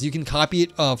ideas? You can copy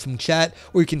it from chat,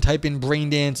 or you can type in Brain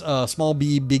Dance, small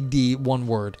b, big D, one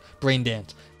word. Brain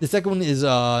Dance. The second one is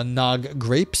Nog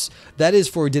Grapes. That is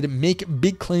for did it make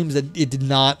big claims that it did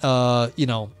not,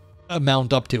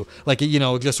 amount up to. Like,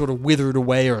 just sort of withered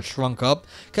away or shrunk up.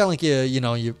 Kind of like,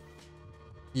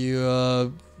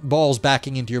 you balls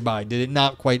backing into your body. Did it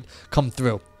not quite come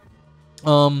through?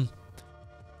 The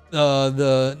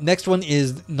next one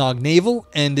is Nog Navel,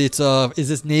 and it's is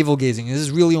this navel gazing? This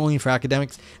is really only for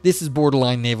academics. This is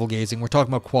borderline navel gazing. We're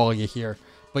talking about qualia here.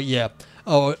 But yeah.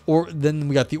 Oh, or then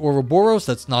we got the Ouroboros,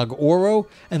 that's Nog Oro,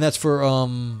 and that's for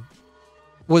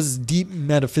was deep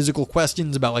metaphysical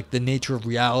questions about like the nature of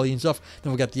reality and stuff.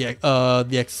 Then we got the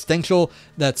existential,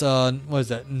 that's what is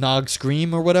that, Nog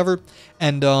Scream or whatever,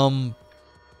 and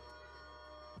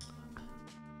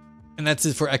that's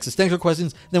it for existential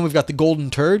questions. Then we've got the Golden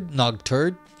Turd, Nog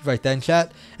Turd, write that in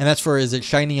chat, and that's for is it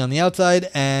shiny on the outside,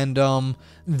 and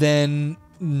then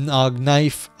Nog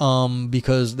Knife,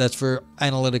 because that's for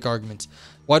analytic arguments.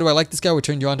 Why do I like this guy? We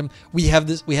turned you on to him. We had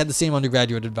the same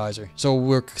undergraduate advisor, so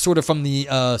we're sort of from the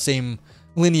same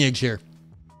lineage here.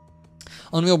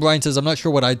 Unreal Brian says, I'm not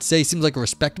sure what I'd say. Seems like a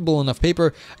respectable enough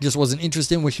paper. I just wasn't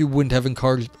interested in which you wouldn't have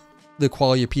encouraged the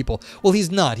qualia people. Well, he's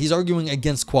not. He's arguing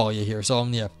against qualia here. So,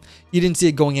 yeah. You didn't see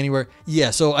it going anywhere. Yeah,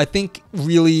 so I think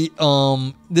really,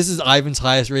 this is Ivan's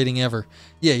highest rating ever.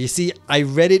 Yeah, you see, I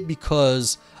read it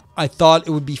because I thought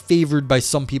it would be favored by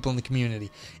some people in the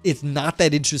community. It's not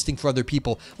that interesting for other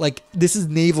people. Like, this is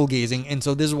navel gazing, and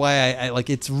so this is why I like,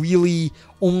 it's really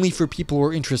only for people who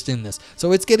are interested in this.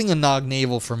 So it's getting a Nog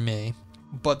Navel from me,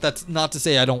 but that's not to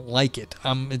say I don't like it.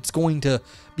 It's going to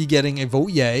be getting a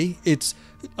vote yay. It's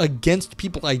against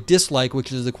people I dislike,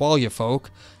 which is the qualia folk.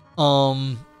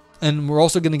 And we're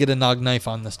also going to get a Nog Knife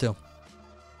on this too.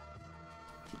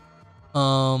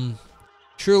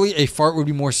 Surely a fart would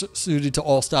be more suited to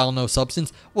all style, no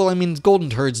substance. Well, I mean,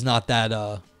 Golden Turd's not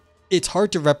that, it's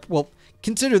hard to well,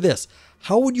 consider this.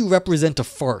 How would you represent a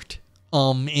fart,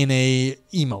 in a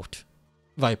emote?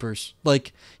 Vipers.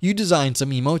 Like, you design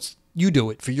some emotes, you do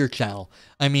it for your channel.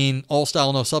 I mean, all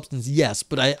style, no substance, yes,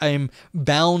 but I am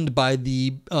bound by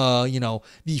the,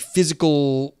 the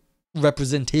physical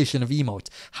representation of emotes.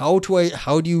 How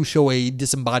do you show a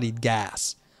disembodied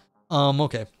gas?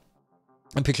 Okay.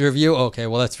 A picture of you? Okay,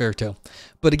 well, that's fair too.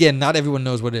 But again, not everyone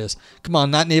knows what it is. Come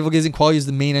on, not navel gazing quality is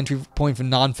the main entry point for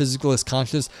non-physicalist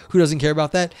consciousness. Who doesn't care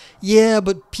about that? Yeah,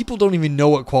 but people don't even know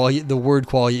what the word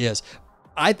quality is.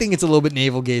 I think it's a little bit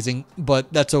navel gazing,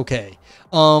 but that's okay.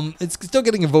 It's still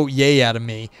getting a vote yay out of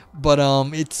me, but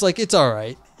it's all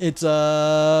right. It's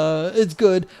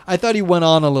good. I thought he went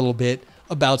on a little bit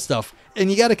about stuff. And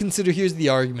you got to consider, here's the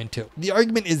argument too. The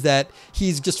argument is that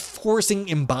he's just forcing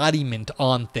embodiment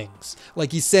on things.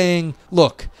 Like, he's saying,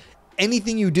 look,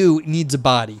 anything you do needs a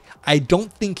body. I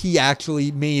don't think he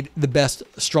actually made the best,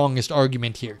 strongest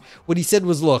argument here. What he said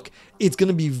was, look, it's going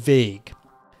to be vague.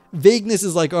 Vagueness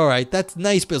is like, all right, that's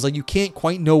nice, but it's like you can't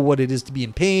quite know what it is to be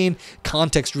in pain.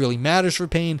 Context really matters for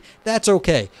pain. That's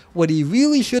okay. What he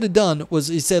really should have done was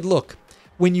he said, look,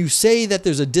 when you say that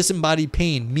there's a disembodied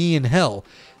pain, me in hell,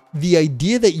 the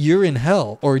idea that you're in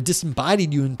hell or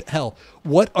disembodied you in hell,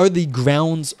 what are the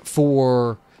grounds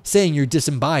for saying you're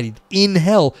disembodied? In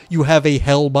hell, you have a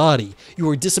hell body. You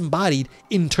are disembodied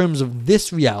in terms of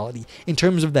this reality. In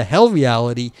terms of the hell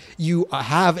reality, you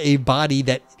have a body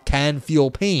that can feel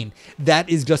pain. That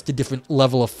is just a different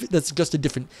level of, that's just a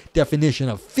different definition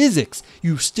of physics.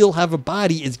 You still have a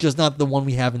body, it's just not the one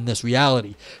we have in this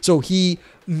reality. So he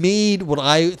made what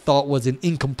I thought was an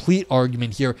incomplete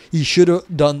argument here. He should have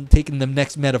taken the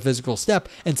next metaphysical step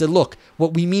and said, look,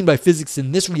 what we mean by physics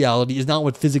in this reality is not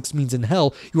what physics means in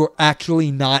hell. You are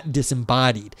actually not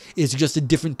disembodied. It's just a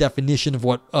different definition of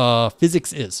what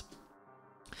physics is.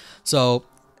 So,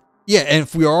 yeah, and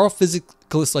if we are all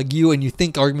physicalists like you and you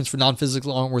think arguments for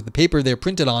non-physical aren't worth the paper they're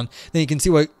printed on, then you can see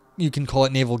why you can call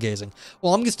it navel gazing.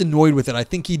 Well, I'm just annoyed with it. I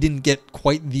think he didn't get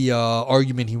quite the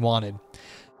argument he wanted.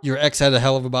 Your ex had a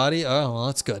hell of a body? Oh, well,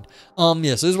 that's good.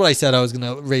 Yeah, so this is what I said I was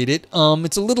going to rate it.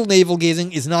 It's a little navel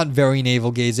gazing. It's not very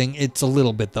navel gazing. It's a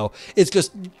little bit, though. It's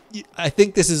just, I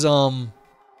think this is, when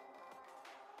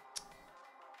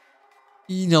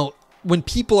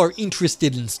people are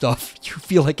interested in stuff, you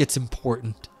feel like it's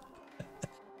important.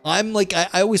 I'm like,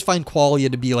 I always find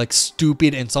qualia to be like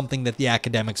stupid and something that the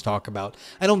academics talk about.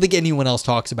 I don't think anyone else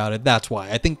talks about it. That's why.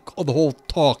 I think the whole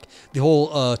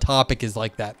topic is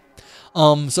like that.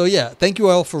 So yeah, thank you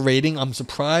all for rating. I'm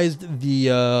surprised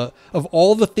of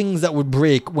all the things that would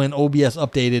break when OBS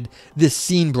updated, this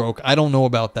scene broke. I don't know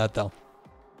about that though.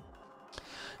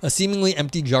 A seemingly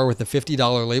empty jar with a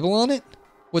 $50 label on it?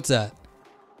 What's that?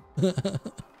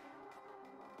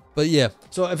 But yeah,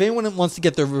 so if anyone wants to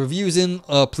get their reviews in,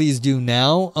 please do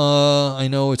now. I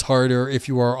know it's harder if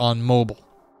you are on mobile,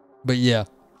 but yeah.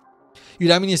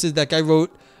 Udamini says that guy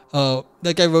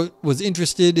was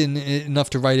interested in enough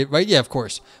to write it, right? Yeah, of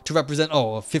course. To represent, a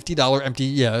 $50 empty,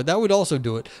 yeah, that would also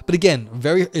do it. But again,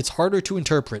 it's harder to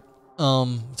interpret.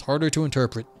 It's harder to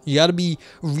interpret. You got to be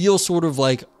real sort of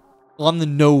like on the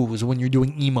nose when you're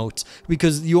doing emotes,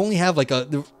 because you only have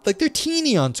they're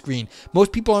teeny on screen.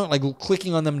 Most people aren't like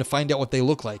clicking on them to find out what they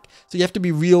look like. So you have to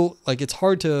be real, like it's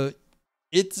a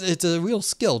real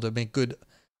skill to make good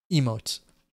emotes.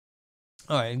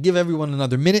 All right, give everyone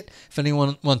another minute. If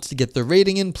anyone wants to get their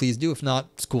rating in, please do. If not,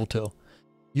 it's cool too.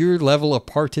 Your level of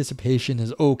participation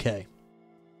is okay.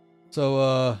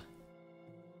 So,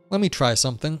 let me try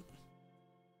something.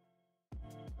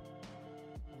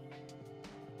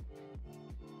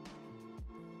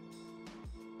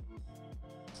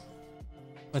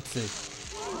 Let's see.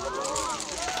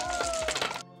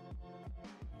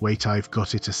 Wait, I've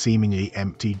got it, a seemingly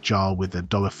empty jar with a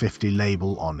 $1.50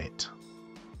 label on it.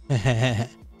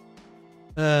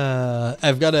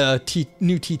 I've got a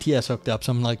new TTS hooked up,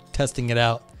 so I'm like testing it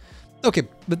out. Okay,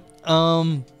 but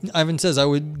Ivan says, I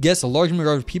would guess a large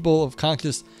majority of people of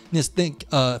consciousness think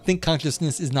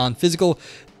consciousness is non-physical.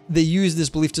 They use this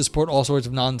belief to support all sorts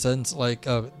of nonsense, like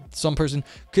some person,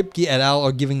 Kripke et al.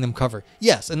 Are giving them cover.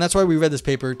 Yes, and that's why we read this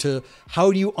paper, to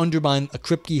how do you undermine a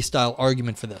Kripke-style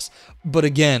argument for this? But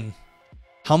again,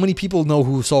 how many people know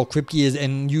who Saul Kripke is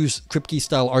and use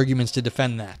Kripke-style arguments to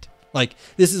defend that? Like,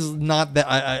 this is not that,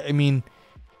 I mean,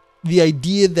 the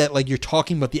idea that, like, you're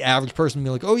talking about the average person and be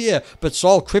like, oh yeah, but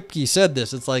Saul Kripke said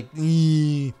this. It's like,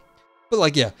 but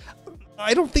like, yeah.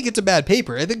 I don't think it's a bad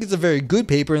paper. I think it's a very good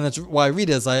paper, and that's why I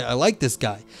read it, as I like this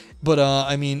guy. But,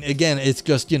 I mean, again, it's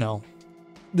just,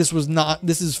 this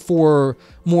is for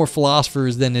more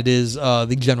philosophers than it is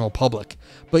the general public.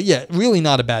 But yeah, really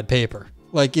not a bad paper.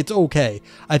 Like, it's okay.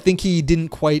 I think he didn't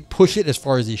quite push it as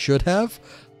far as he should have.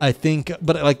 I think,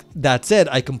 but like that said,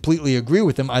 I completely agree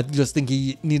with him. I just think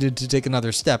he needed to take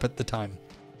another step at the time,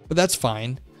 but that's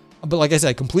fine. But like I said,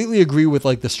 I completely agree with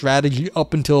like the strategy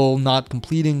up until not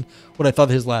completing what I thought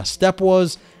his last step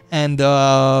was, and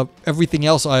everything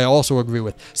else I also agree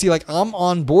with. See, like I'm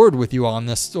on board with you on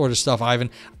this sort of stuff,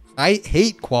 Ivan. I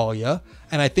hate qualia,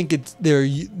 and I think it's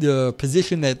the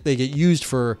position that they get used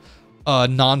for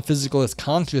non-physicalist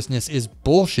consciousness is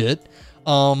bullshit.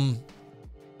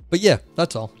 But yeah,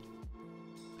 that's all.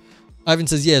 Ivan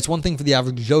says, yeah, it's one thing for the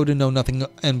average Joe to know nothing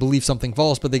and believe something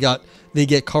false, but they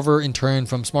get cover in turn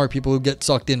from smart people who get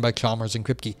sucked in by Chalmers and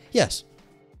Kripke. Yes,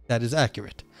 that is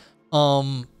accurate.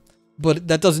 But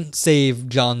that doesn't save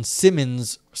Simon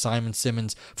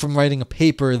Symons, from writing a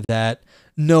paper that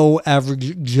no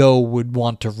average Joe would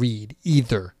want to read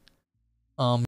either.